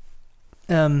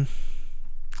I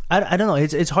don't know.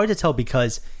 It's hard to tell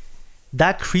because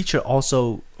that creature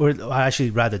also, or actually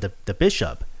rather the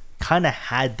bishop, kind of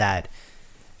had that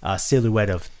silhouette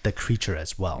of the creature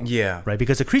as well. Yeah. Right?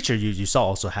 Because the creature you saw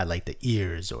also had like the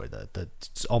ears or the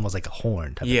it's almost like a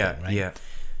horn type of thing, right? Yeah.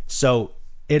 So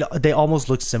they almost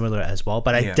look similar as well,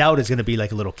 but I doubt it's going to be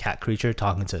like a little cat creature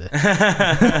talking to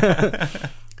the...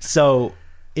 So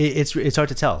it's hard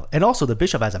to tell. And also the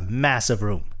bishop has a massive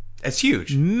room. It's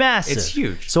huge. Massive. It's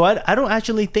huge. So I don't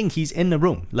actually think he's in the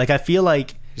room. Like I feel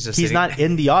like he's not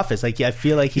in the office. Like I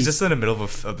feel like he's just in the middle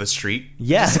of the street.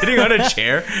 Yeah, sitting on a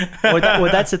chair.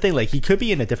 well, that's the thing. Like he could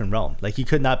be in a different realm. Like he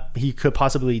could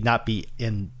possibly not be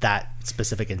in that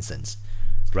specific instance,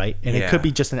 right? And it could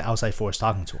be just an outside force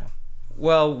talking to him.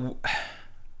 Well,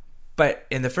 but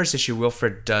in the first issue,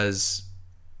 Wilfred does,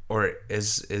 or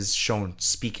is shown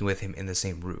speaking with him in the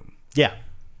same room. Yeah.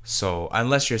 So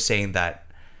unless you're saying that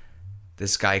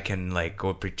this guy can like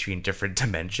go between different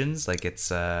dimensions, like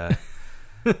it's I'm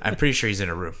pretty sure he's in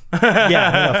a room.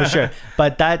 Yeah, for sure.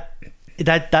 But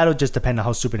that'll just depend on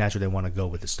how supernatural they want to go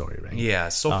with the story, right? Yeah.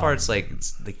 So far, it's like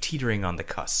teetering on the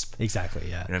cusp. Exactly.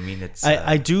 Yeah. You know what I mean? It's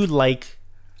I do like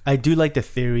the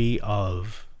theory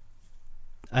of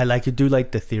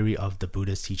the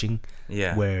Buddhist teaching.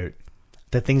 Yeah. Where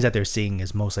the things that they're seeing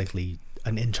is most likely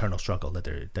an internal struggle that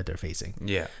they're facing.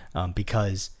 Yeah.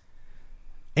 Because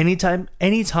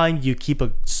anytime you keep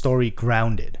a story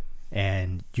grounded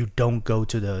and you don't go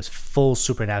to the full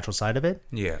supernatural side of it,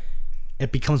 Yeah.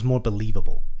 it becomes more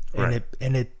believable. Right.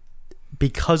 And it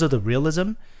because of the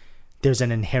realism, there's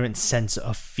an inherent sense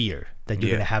of fear that you're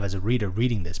Yeah. going to have as a reader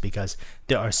reading this, because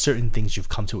there are certain things you've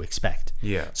come to expect.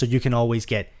 Yeah. So you can always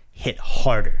get hit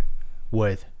harder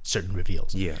with certain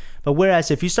reveals. Yeah. But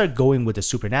whereas if you start going with the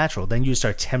supernatural, then you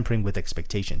start tempering with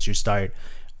expectations. You start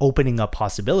opening up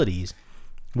possibilities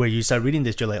where you start reading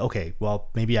this, you're like, okay, well,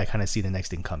 maybe I kind of see the next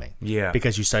thing coming. Yeah.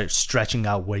 Because you start stretching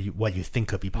out what you think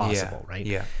could be possible, right?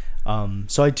 Yeah.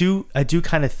 So I do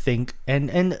kind of think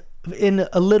and in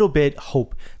a little bit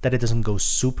hope that it doesn't go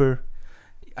super.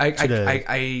 I get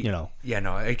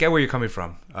where you're coming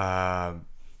from.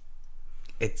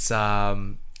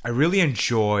 I really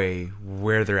enjoy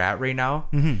where they're at right now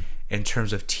in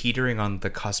terms of teetering on the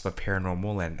cusp of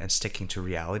paranormal and sticking to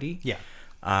reality. Yeah.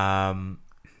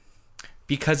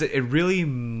 Because it really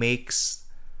makes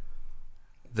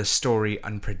the story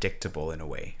unpredictable in a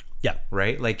way. Yeah.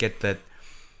 Right? We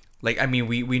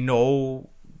know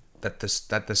that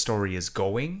the story is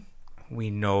going. We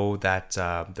know that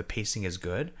the pacing is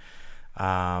good.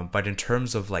 But in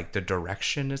terms of like the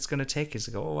direction it's gonna take, is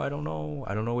I don't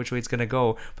know which way it's gonna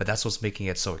go. But that's what's making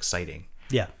it so exciting.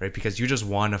 Yeah. Right? Because you just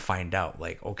want to find out,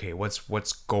 like, okay,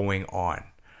 what's going on,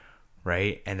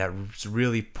 right? And that's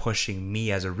really pushing me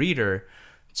as a reader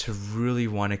to really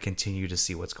want to continue to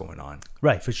see what's going on.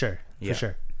 Right, for sure. Yeah. For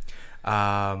sure.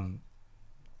 I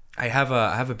have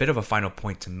a bit of a final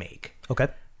point to make. Okay.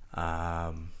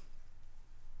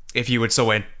 If you would so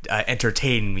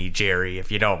entertain me, Jerry, if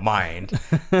you don't mind.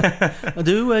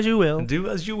 Do as you will. Do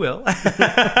as you will.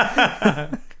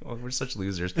 Oh, we're such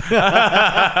losers. No,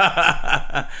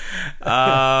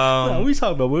 we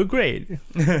talk about we're great.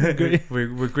 We're great.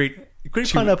 We're great. Great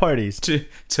fun at parties. To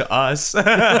us.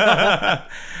 I'm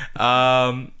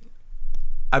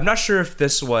not sure if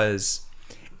this was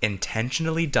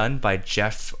intentionally done by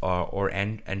Jeff or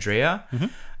Andrea.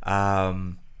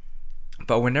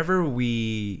 But whenever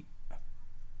we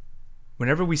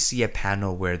see a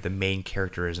panel where the main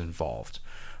character is involved,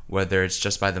 whether it's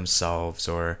just by themselves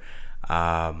or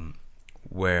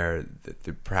where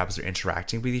perhaps they're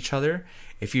interacting with each other,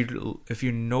 if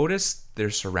you notice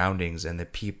their surroundings and the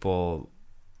people,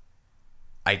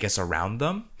 I guess, around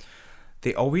them,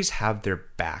 they always have their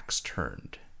backs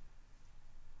turned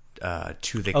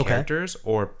to the characters,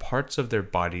 or parts of their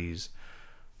bodies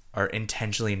are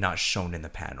intentionally not shown in the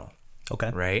panel. Okay.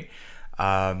 Right?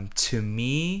 To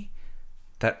me,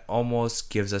 that almost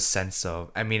gives a sense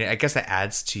of, I mean, I guess that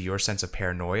adds to your sense of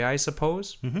paranoia, I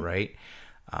suppose, right?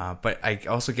 But I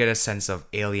also get a sense of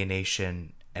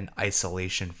alienation and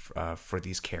isolation for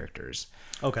these characters.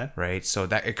 Okay. Right? So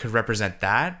that it could represent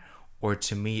that, or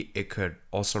to me, it could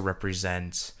also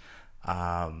represent,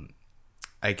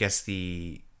 I guess,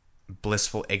 the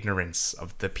blissful ignorance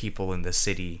of the people in the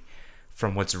city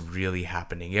from what's really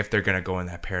happening, if they're going to go in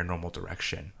that paranormal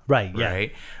direction. Right. Yeah.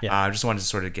 Right. Yeah. I just wanted to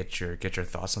sort of get your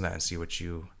thoughts on that and see what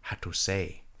you had to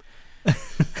say.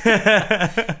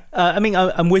 I mean,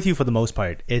 I'm with you for the most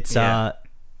part. It's I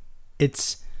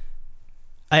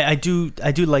do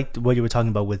like what you were talking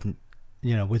about with,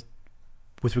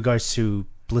 with regards to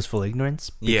blissful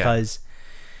ignorance, because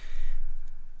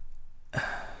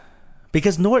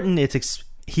Norton,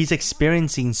 he's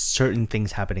experiencing certain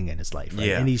things happening in his life, right?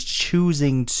 Yeah. And he's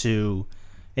choosing to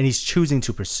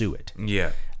pursue it.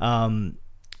 Yeah.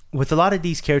 With a lot of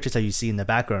these characters that you see in the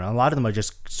background, a lot of them are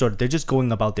just they're just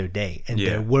going about their day, and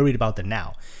they're worried about the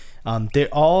now. They're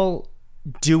all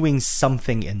doing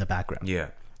something in the background. Yeah.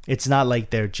 It's not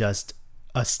like they're just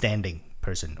a standing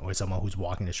person or someone who's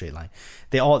walking a straight line.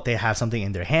 They have something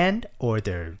in their hand, or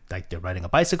they're riding a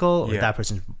bicycle, or that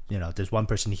person's, there's one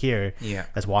person here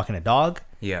that's walking a dog.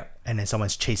 Yeah. And then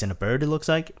someone's chasing a bird, it looks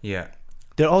like. Yeah.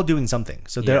 They're all doing something.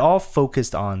 So they're all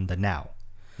focused on the now.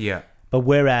 Yeah. But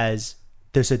whereas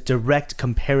there's a direct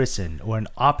comparison or an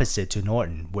opposite to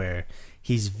Norton, where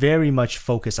he's very much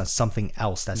focused on something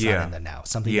else that's not in the now.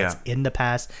 Something that's in the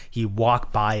past. He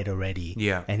walked by it already.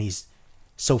 Yeah. And he's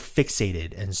so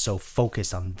fixated and so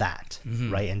focused on that,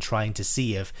 right? And trying to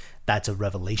see if that's a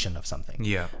revelation of something.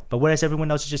 Yeah. But whereas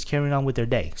everyone else is just carrying on with their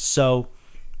day. So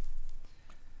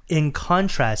in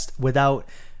contrast, without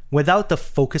the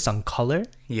focus on color,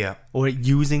 or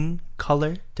using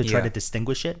color to try to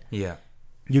distinguish it,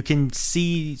 you can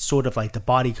see sort of like the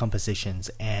body compositions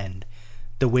and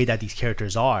the way that these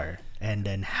characters are, and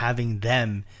then having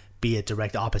them be a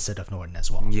direct opposite of Norton as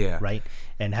well. Right?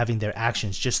 And having their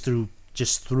actions just through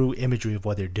imagery of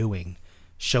what they're doing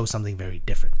show something very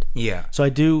different. Yeah. So I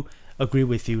do agree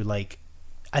with you. Like,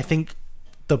 I think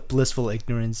the blissful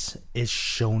ignorance is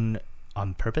shown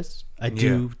on purpose. I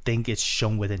do think it's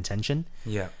shown with intention.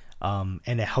 Yeah.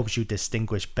 And it helps you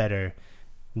distinguish better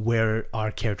where our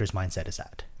character's mindset is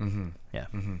at. Mm-hmm. Yeah.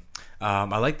 Mm-hmm.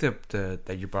 I like the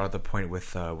that you brought up the point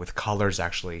with colors,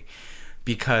 actually,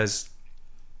 because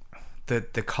the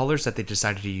colors that they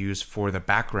decided to use for the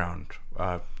background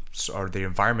or the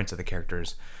environment of the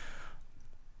characters,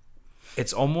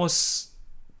 it's almost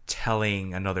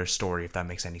telling another story, if that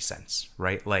makes any sense,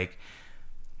 right? Like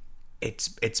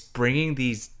it's bringing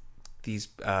these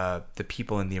the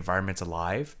people in the environment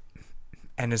alive,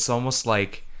 and it's almost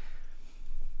like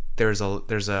there's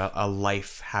a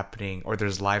life happening, or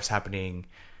there's lives happening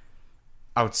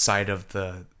outside of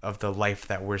the life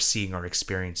that we're seeing or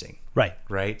experiencing.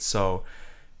 Right. So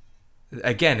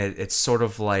again, it's sort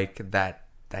of like that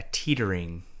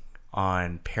teetering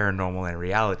on paranormal and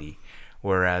reality,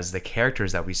 whereas the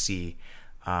characters that we see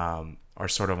are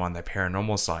sort of on the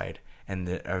paranormal side, and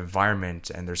the environment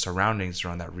and their surroundings are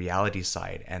on that reality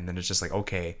side. And then it's just like,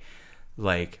 okay,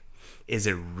 like, is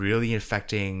it really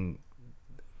affecting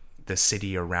the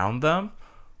city around them,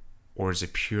 or is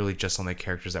it purely just on the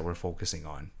characters that we're focusing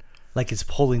on? Like it's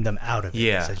pulling them out of it,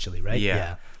 essentially, right?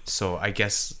 Yeah. So I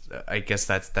guess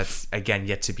that's again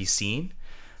yet to be seen,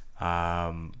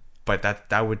 but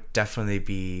that would definitely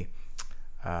be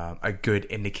a good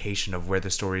indication of where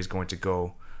the story is going to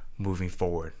go moving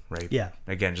forward, right? Yeah.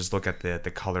 Again, just look at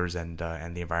the colors and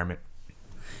the environment.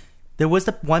 There was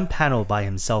the one panel by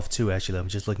himself too. Actually, I'm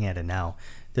just looking at it now.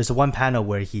 There's the one panel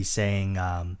where he's saying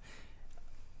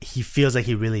he feels like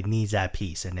he really needs that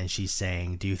piece, and then she's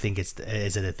saying, "Do you think is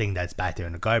it a thing that's back there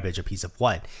in the garbage? A piece of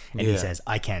what?" And he says,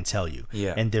 "I can't tell you."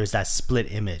 Yeah. And there's that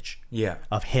split image. Yeah.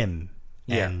 Of him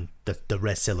and the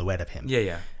red silhouette of him.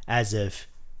 Yeah. As if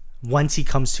once he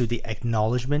comes to the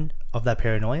acknowledgement of that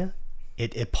paranoia,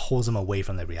 it pulls him away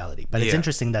from the reality. But it's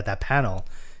interesting that panel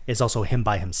is also him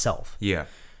by himself. Yeah.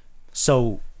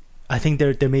 So I think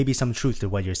there may be some truth to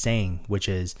what you're saying, which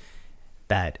is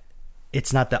that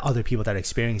it's not the other people that are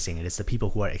experiencing it. It's the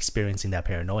people who are experiencing that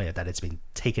paranoia, that it's been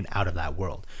taken out of that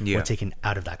world or taken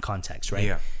out of that context, right?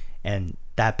 Yeah. And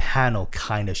that panel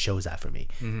kind of shows that for me,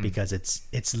 because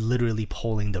it's literally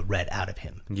pulling the red out of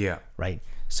him. Yeah. Right.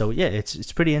 So yeah,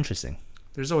 it's pretty interesting.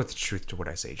 There's always truth to what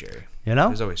I say, Jerry. You know?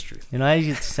 There's always truth. You know,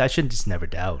 I should just never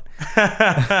doubt.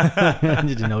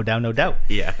 No doubt, no doubt.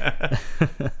 Yeah.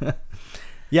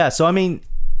 Yeah, so I mean,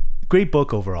 great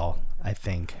book overall, I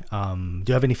think. Do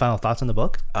you have any final thoughts on the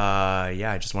book?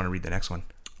 Yeah, I just want to read the next one.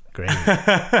 Great.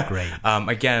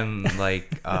 Again,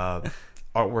 like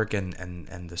artwork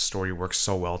and the story work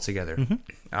so well together.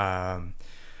 I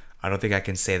don't think I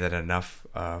can say that enough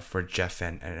for Jeff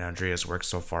and Andrea's work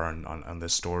so far on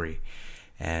this story.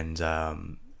 And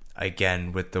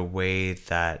again, with the way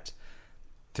that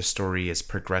the story is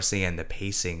progressing and the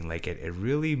pacing, like it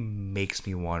really makes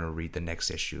me want to read the next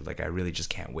issue. Like I really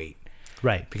just can't wait.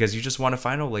 Right. Because you just want to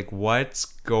find out like what's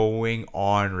going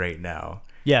on right now.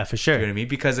 Yeah, for sure. You know what I mean?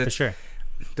 Because it's for sure.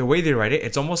 The way they write it,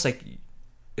 it's almost like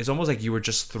you were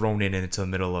just thrown into the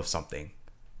middle of something,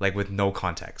 like with no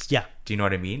context. Yeah. Do you know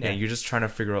what I mean? Yeah. And you're just trying to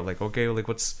figure out like, okay, like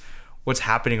what's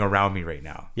happening around me right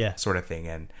now? Yeah. Sort of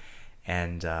thing.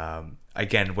 And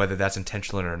again, whether that's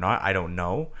intentional or not, I don't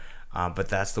know. But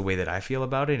that's the way that I feel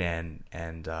about it,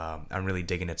 and I'm really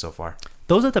digging it so far.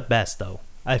 Those are the best, though.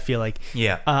 I feel like.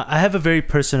 Yeah. I have a very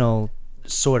personal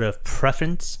sort of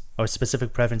preference or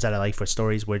specific preference that I like for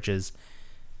stories, which is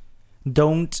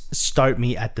don't start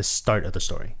me at the start of the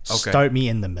story. Okay. Start me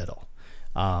in the middle.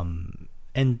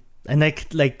 And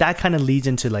like that kind of leads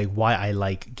into like why I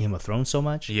like Game of Thrones so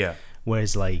much. Yeah.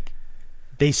 Whereas like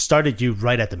they started you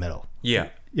right at the middle. Yeah.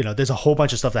 You know, there's a whole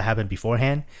bunch of stuff that happened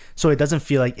beforehand, so it doesn't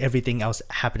feel like everything else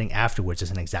happening afterwards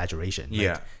is an exaggeration.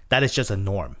 Yeah. Like, that is just a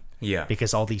norm. Yeah.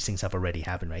 Because all these things have already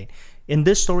happened, right? In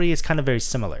this story, it's kind of very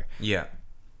similar. Yeah.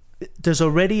 There's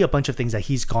already a bunch of things that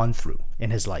he's gone through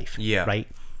in his life. Yeah. Right?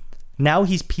 Now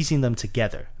he's piecing them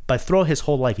together. But throughout his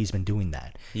whole life, he's been doing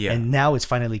that. Yeah. And now it's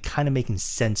finally kind of making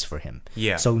sense for him.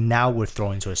 Yeah. So now we're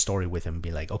throwing to a story with him and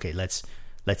be like, okay, let's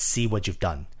see what you've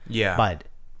done. Yeah. But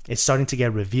it's starting to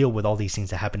get revealed with all these things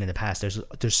that happened in the past.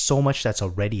 There's so much that's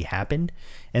already happened,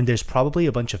 and there's probably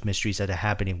a bunch of mysteries that are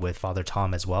happening with Father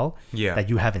Tom as well. Yeah. That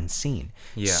you haven't seen.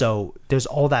 Yeah. So there's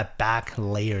all that back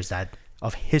layers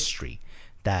of history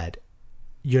that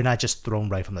you're not just thrown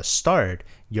right from the start.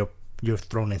 You're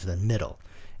thrown into the middle,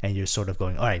 and you're sort of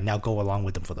going, all right, now go along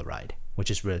with them for the ride, which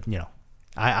is really, you know,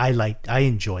 I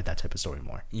enjoy that type of story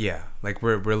more. Yeah, like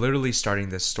we're literally starting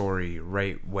this story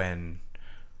right when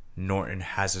Norton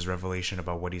has his revelation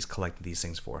about what he's collecting these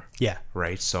things for. Yeah.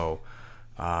 Right. So,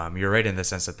 you're right in the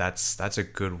sense that that's a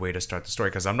good way to start the story,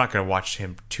 because I'm not going to watch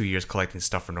him 2 years collecting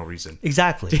stuff for no reason.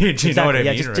 Exactly. Do you know what I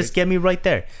mean? Just get me right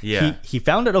there. Yeah. He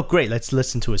found it. Oh, great. Let's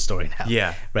listen to his story now.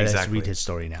 Yeah, right. exactly. Let's read his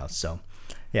story now. So,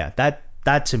 yeah,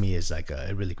 that to me is like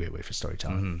a really great way for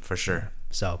storytelling. For sure.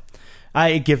 So,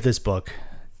 I give this book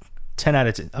 10 out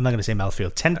of 10. I'm not going to say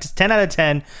mouthfeel. 10 out of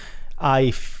 10. I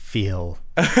feel.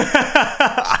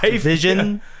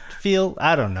 Vision. Feel,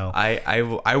 I don't know.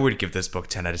 I would give this book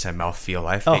 10 out of 10 mouthfeel.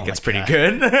 I think it's pretty God.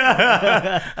 good.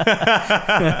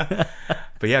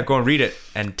 But yeah, go and read it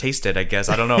and taste it, I guess.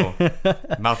 I don't know.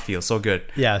 Mouthfeel, so good.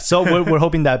 Yeah, so we're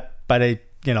hoping that by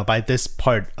this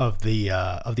part of the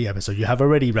episode, you have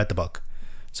already read the book.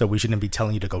 So we shouldn't be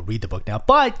telling you to go read the book now.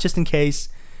 But just in case,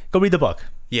 go read the book.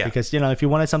 Yeah. Because, if you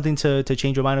wanted something to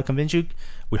change your mind or convince you,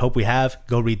 we hope we have.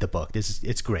 Go read the book.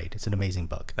 It's great. It's an amazing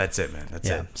book. That's it, man. That's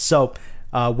it. So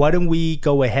why don't we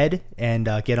go ahead and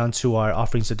get onto our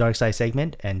Offerings to Dark Side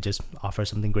segment and just offer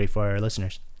something great for our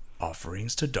listeners.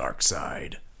 Offerings to Dark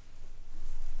Side.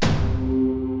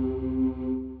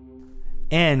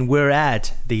 And we're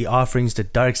at the Offerings to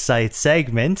Dark Side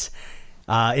segment.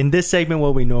 In this segment,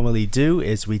 what we normally do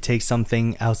is we take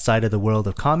something outside of the world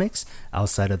of comics,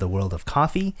 outside of the world of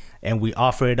coffee, and we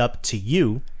offer it up to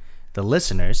you, the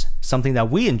listeners, something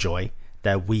that we enjoy,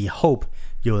 that we hope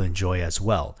you'll enjoy as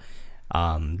well.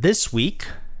 This week,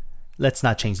 let's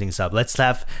not change things up. Let's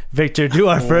have Victor do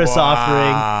our first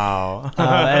offering,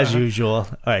 as usual. All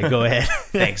right, go ahead.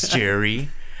 Thanks, Jerry.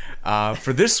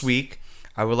 For this week,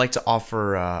 I would like to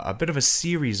offer a bit of a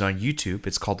series on YouTube.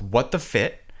 It's called What the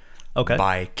Fit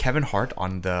by Kevin Hart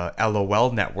on the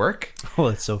LOL network. Oh,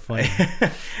 it's so funny.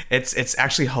 It's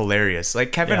actually hilarious.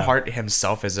 Like, Kevin Hart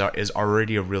himself is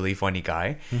already a really funny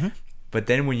guy. Mm-hmm. But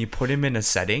then when you put him in a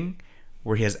setting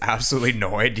where he has absolutely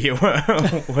no idea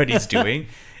what he's doing,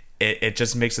 it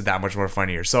just makes it that much more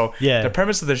funnier. So the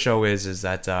premise of the show is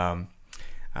that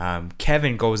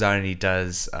Kevin goes out and he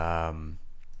does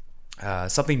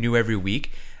something new every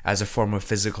week as a form of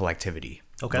physical activity.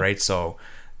 Okay. Right? So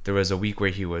there was a week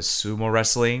where he was sumo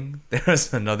wrestling. There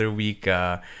was another week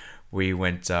where he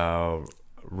went on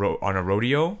a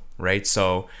rodeo. Right?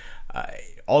 So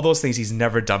all those things he's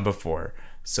never done before.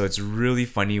 So it's really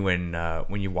funny when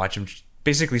you watch him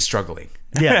basically struggling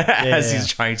as he's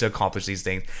trying to accomplish these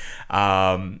things.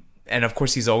 And of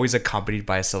course, he's always accompanied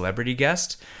by a celebrity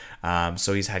guest.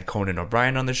 So he's had Conan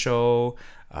O'Brien on the show,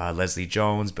 Leslie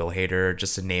Jones, Bill Hader,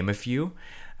 just to name a few.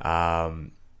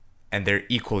 And they're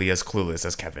equally as clueless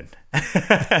as Kevin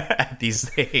at these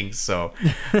things. So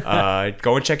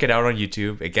go and check it out on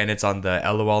YouTube. Again, it's on the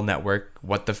LOL network,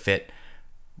 What the Fit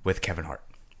with Kevin Hart.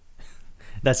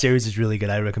 That series is really good.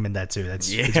 I recommend that too.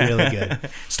 It's really good.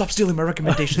 Stop stealing my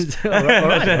recommendations. all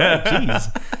right.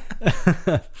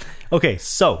 Jeez. Okay,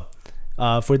 so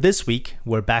for this week,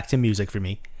 we're back to music for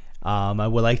me. I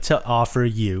would like to offer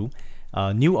you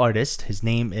a new artist. His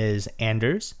name is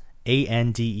Anders,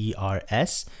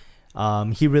 Anders.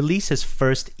 He released his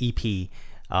first EP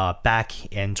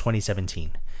back in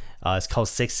 2017. It's called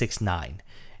 669.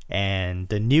 And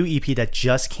the new EP that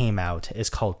just came out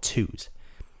is called Twos.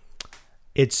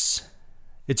 It's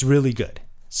really good.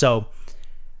 So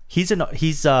he's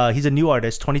a new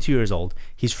artist, 22 years old.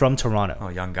 He's from Toronto. Oh,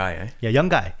 young guy, eh? Yeah, young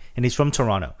guy, and he's from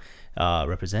Toronto.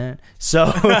 Represent.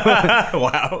 So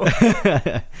wow.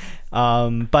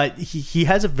 But he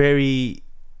has a very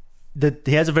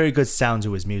good sound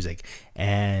to his music,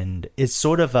 and it's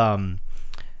sort of a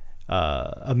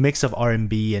mix of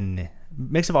R&B and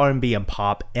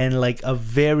pop, and like a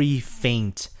very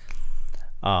faint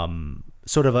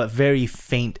sort of a very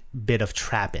faint bit of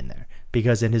trap in there,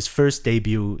 because in his first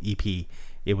debut EP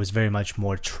it was very much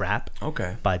more trap.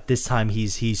 Okay. But this time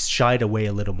he's shied away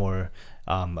a little more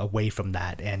away from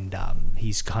that, and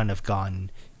he's kind of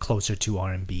gone closer to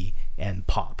R&B and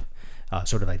pop,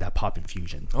 sort of like that pop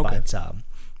infusion. Okay. But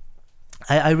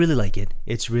I really like it.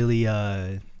 It's really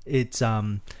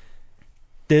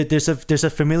there's a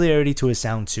familiarity to his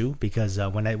sound too, because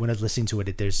when I was listening to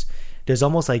it, there's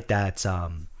almost like that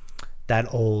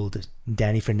old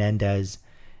Danny Fernandez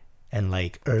and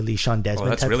like early Sean Desmond.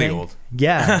 Oh, that's type really thing. old.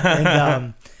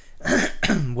 Yeah.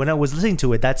 And when I was listening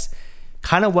to it, that's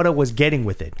kind of what I was getting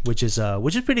with it, which is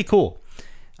pretty cool.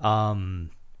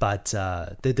 But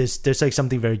there's like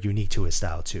something very unique to his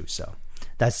style too. So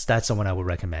that's someone I would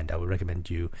recommend. I would recommend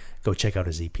you go check out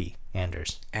his EP,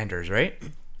 Anders, right?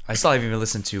 I still haven't even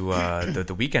listened to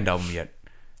the Weeknd album yet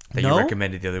that you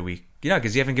recommended the other week. Yeah,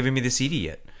 because you haven't given me the CD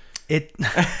yet.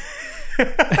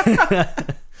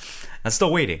 I'm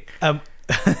still waiting.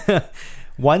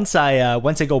 once I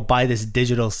go buy this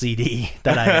digital CD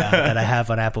that I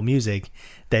have on Apple Music,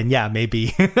 then yeah,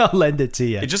 maybe I'll lend it to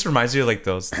you. It just reminds me of like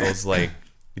those like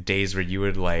days where you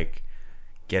would like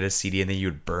get a CD and then you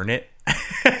would burn it,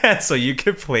 so you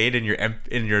could play it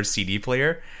in your CD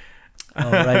player. Oh,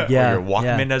 right, yeah, or your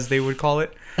Walkman, as they would call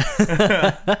it.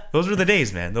 Those were the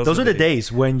days, man. Those were the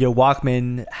days when your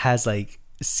Walkman has like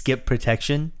skip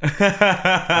protection,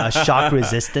 shock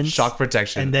resistance, shock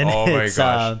protection, and then oh my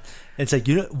gosh. It's like,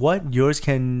 you know what? Yours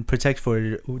can protect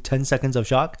for 10 seconds of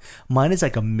shock. Mine is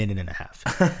like a minute and a half.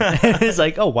 And it's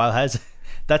like, oh wow,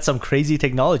 that's some crazy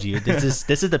technology. This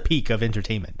is the peak of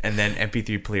entertainment. And then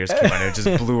MP3 players came out and it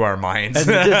just blew our minds. And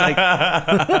it's just like,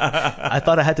 I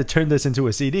thought I had to turn this into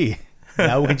a CD.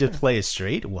 Now we can just play it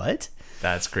straight? What?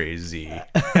 That's crazy.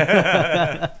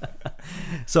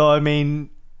 So, I mean,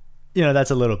 you know,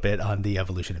 that's a little bit on the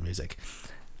evolution of music.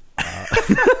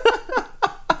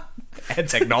 And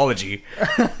technology.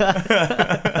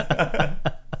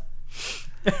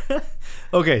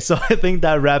 Okay, so I think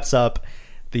that wraps up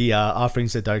the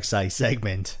Offerings to Dark Side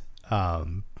segment.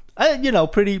 You know,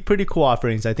 pretty cool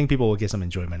offerings. I think people will get some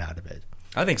enjoyment out of it.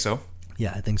 I think so.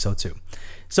 Yeah, I think so too.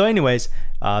 So anyways,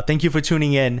 thank you for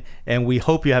tuning in, and we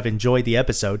hope you have enjoyed the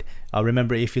episode.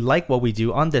 Remember, if you like what we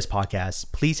do on this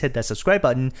podcast, please hit that subscribe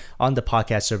button on the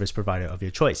podcast service provider of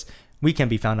your choice. We can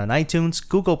be found on iTunes,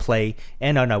 Google Play,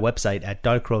 and on our website at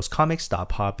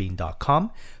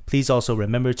darkrosecomics.podbean.com. Please also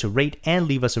remember to rate and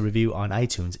leave us a review on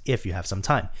iTunes if you have some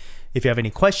time. If you have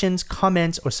any questions,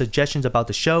 comments, or suggestions about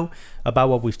the show, about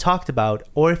what we've talked about,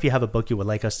 or if you have a book you would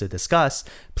like us to discuss,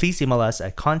 please email us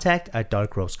at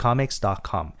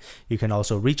contact@darkrosecomics.com. You can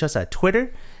also reach us at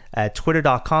Twitter at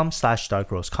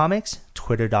twitter.com/darkrosecomics,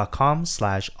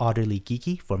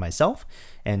 twitter.com/utterlygeeky for myself,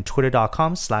 and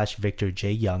twitter.com/Victor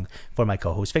J. Young for my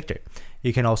co-host Victor.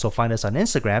 You can also find us on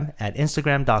Instagram at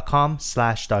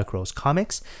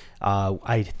instagram.com/darkrosecomics.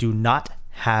 I do not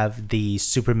have the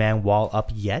Superman wall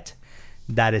up yet.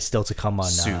 That is still to come on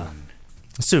soon.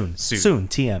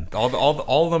 TM.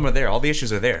 All of them are there. All the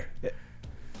issues are there.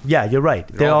 Yeah, you're right.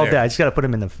 They're all there. I just gotta put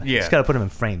them in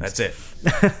frames. That's it.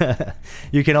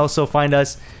 You can also find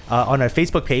us on our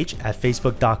Facebook page at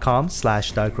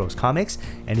facebook.com/darkrosecomics.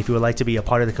 And if you would like to be a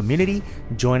part of the community,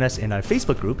 join us in our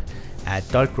Facebook group at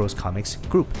Dark Rose Comics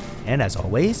Group. And as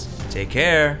always, take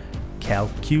care.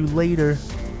 Calculator.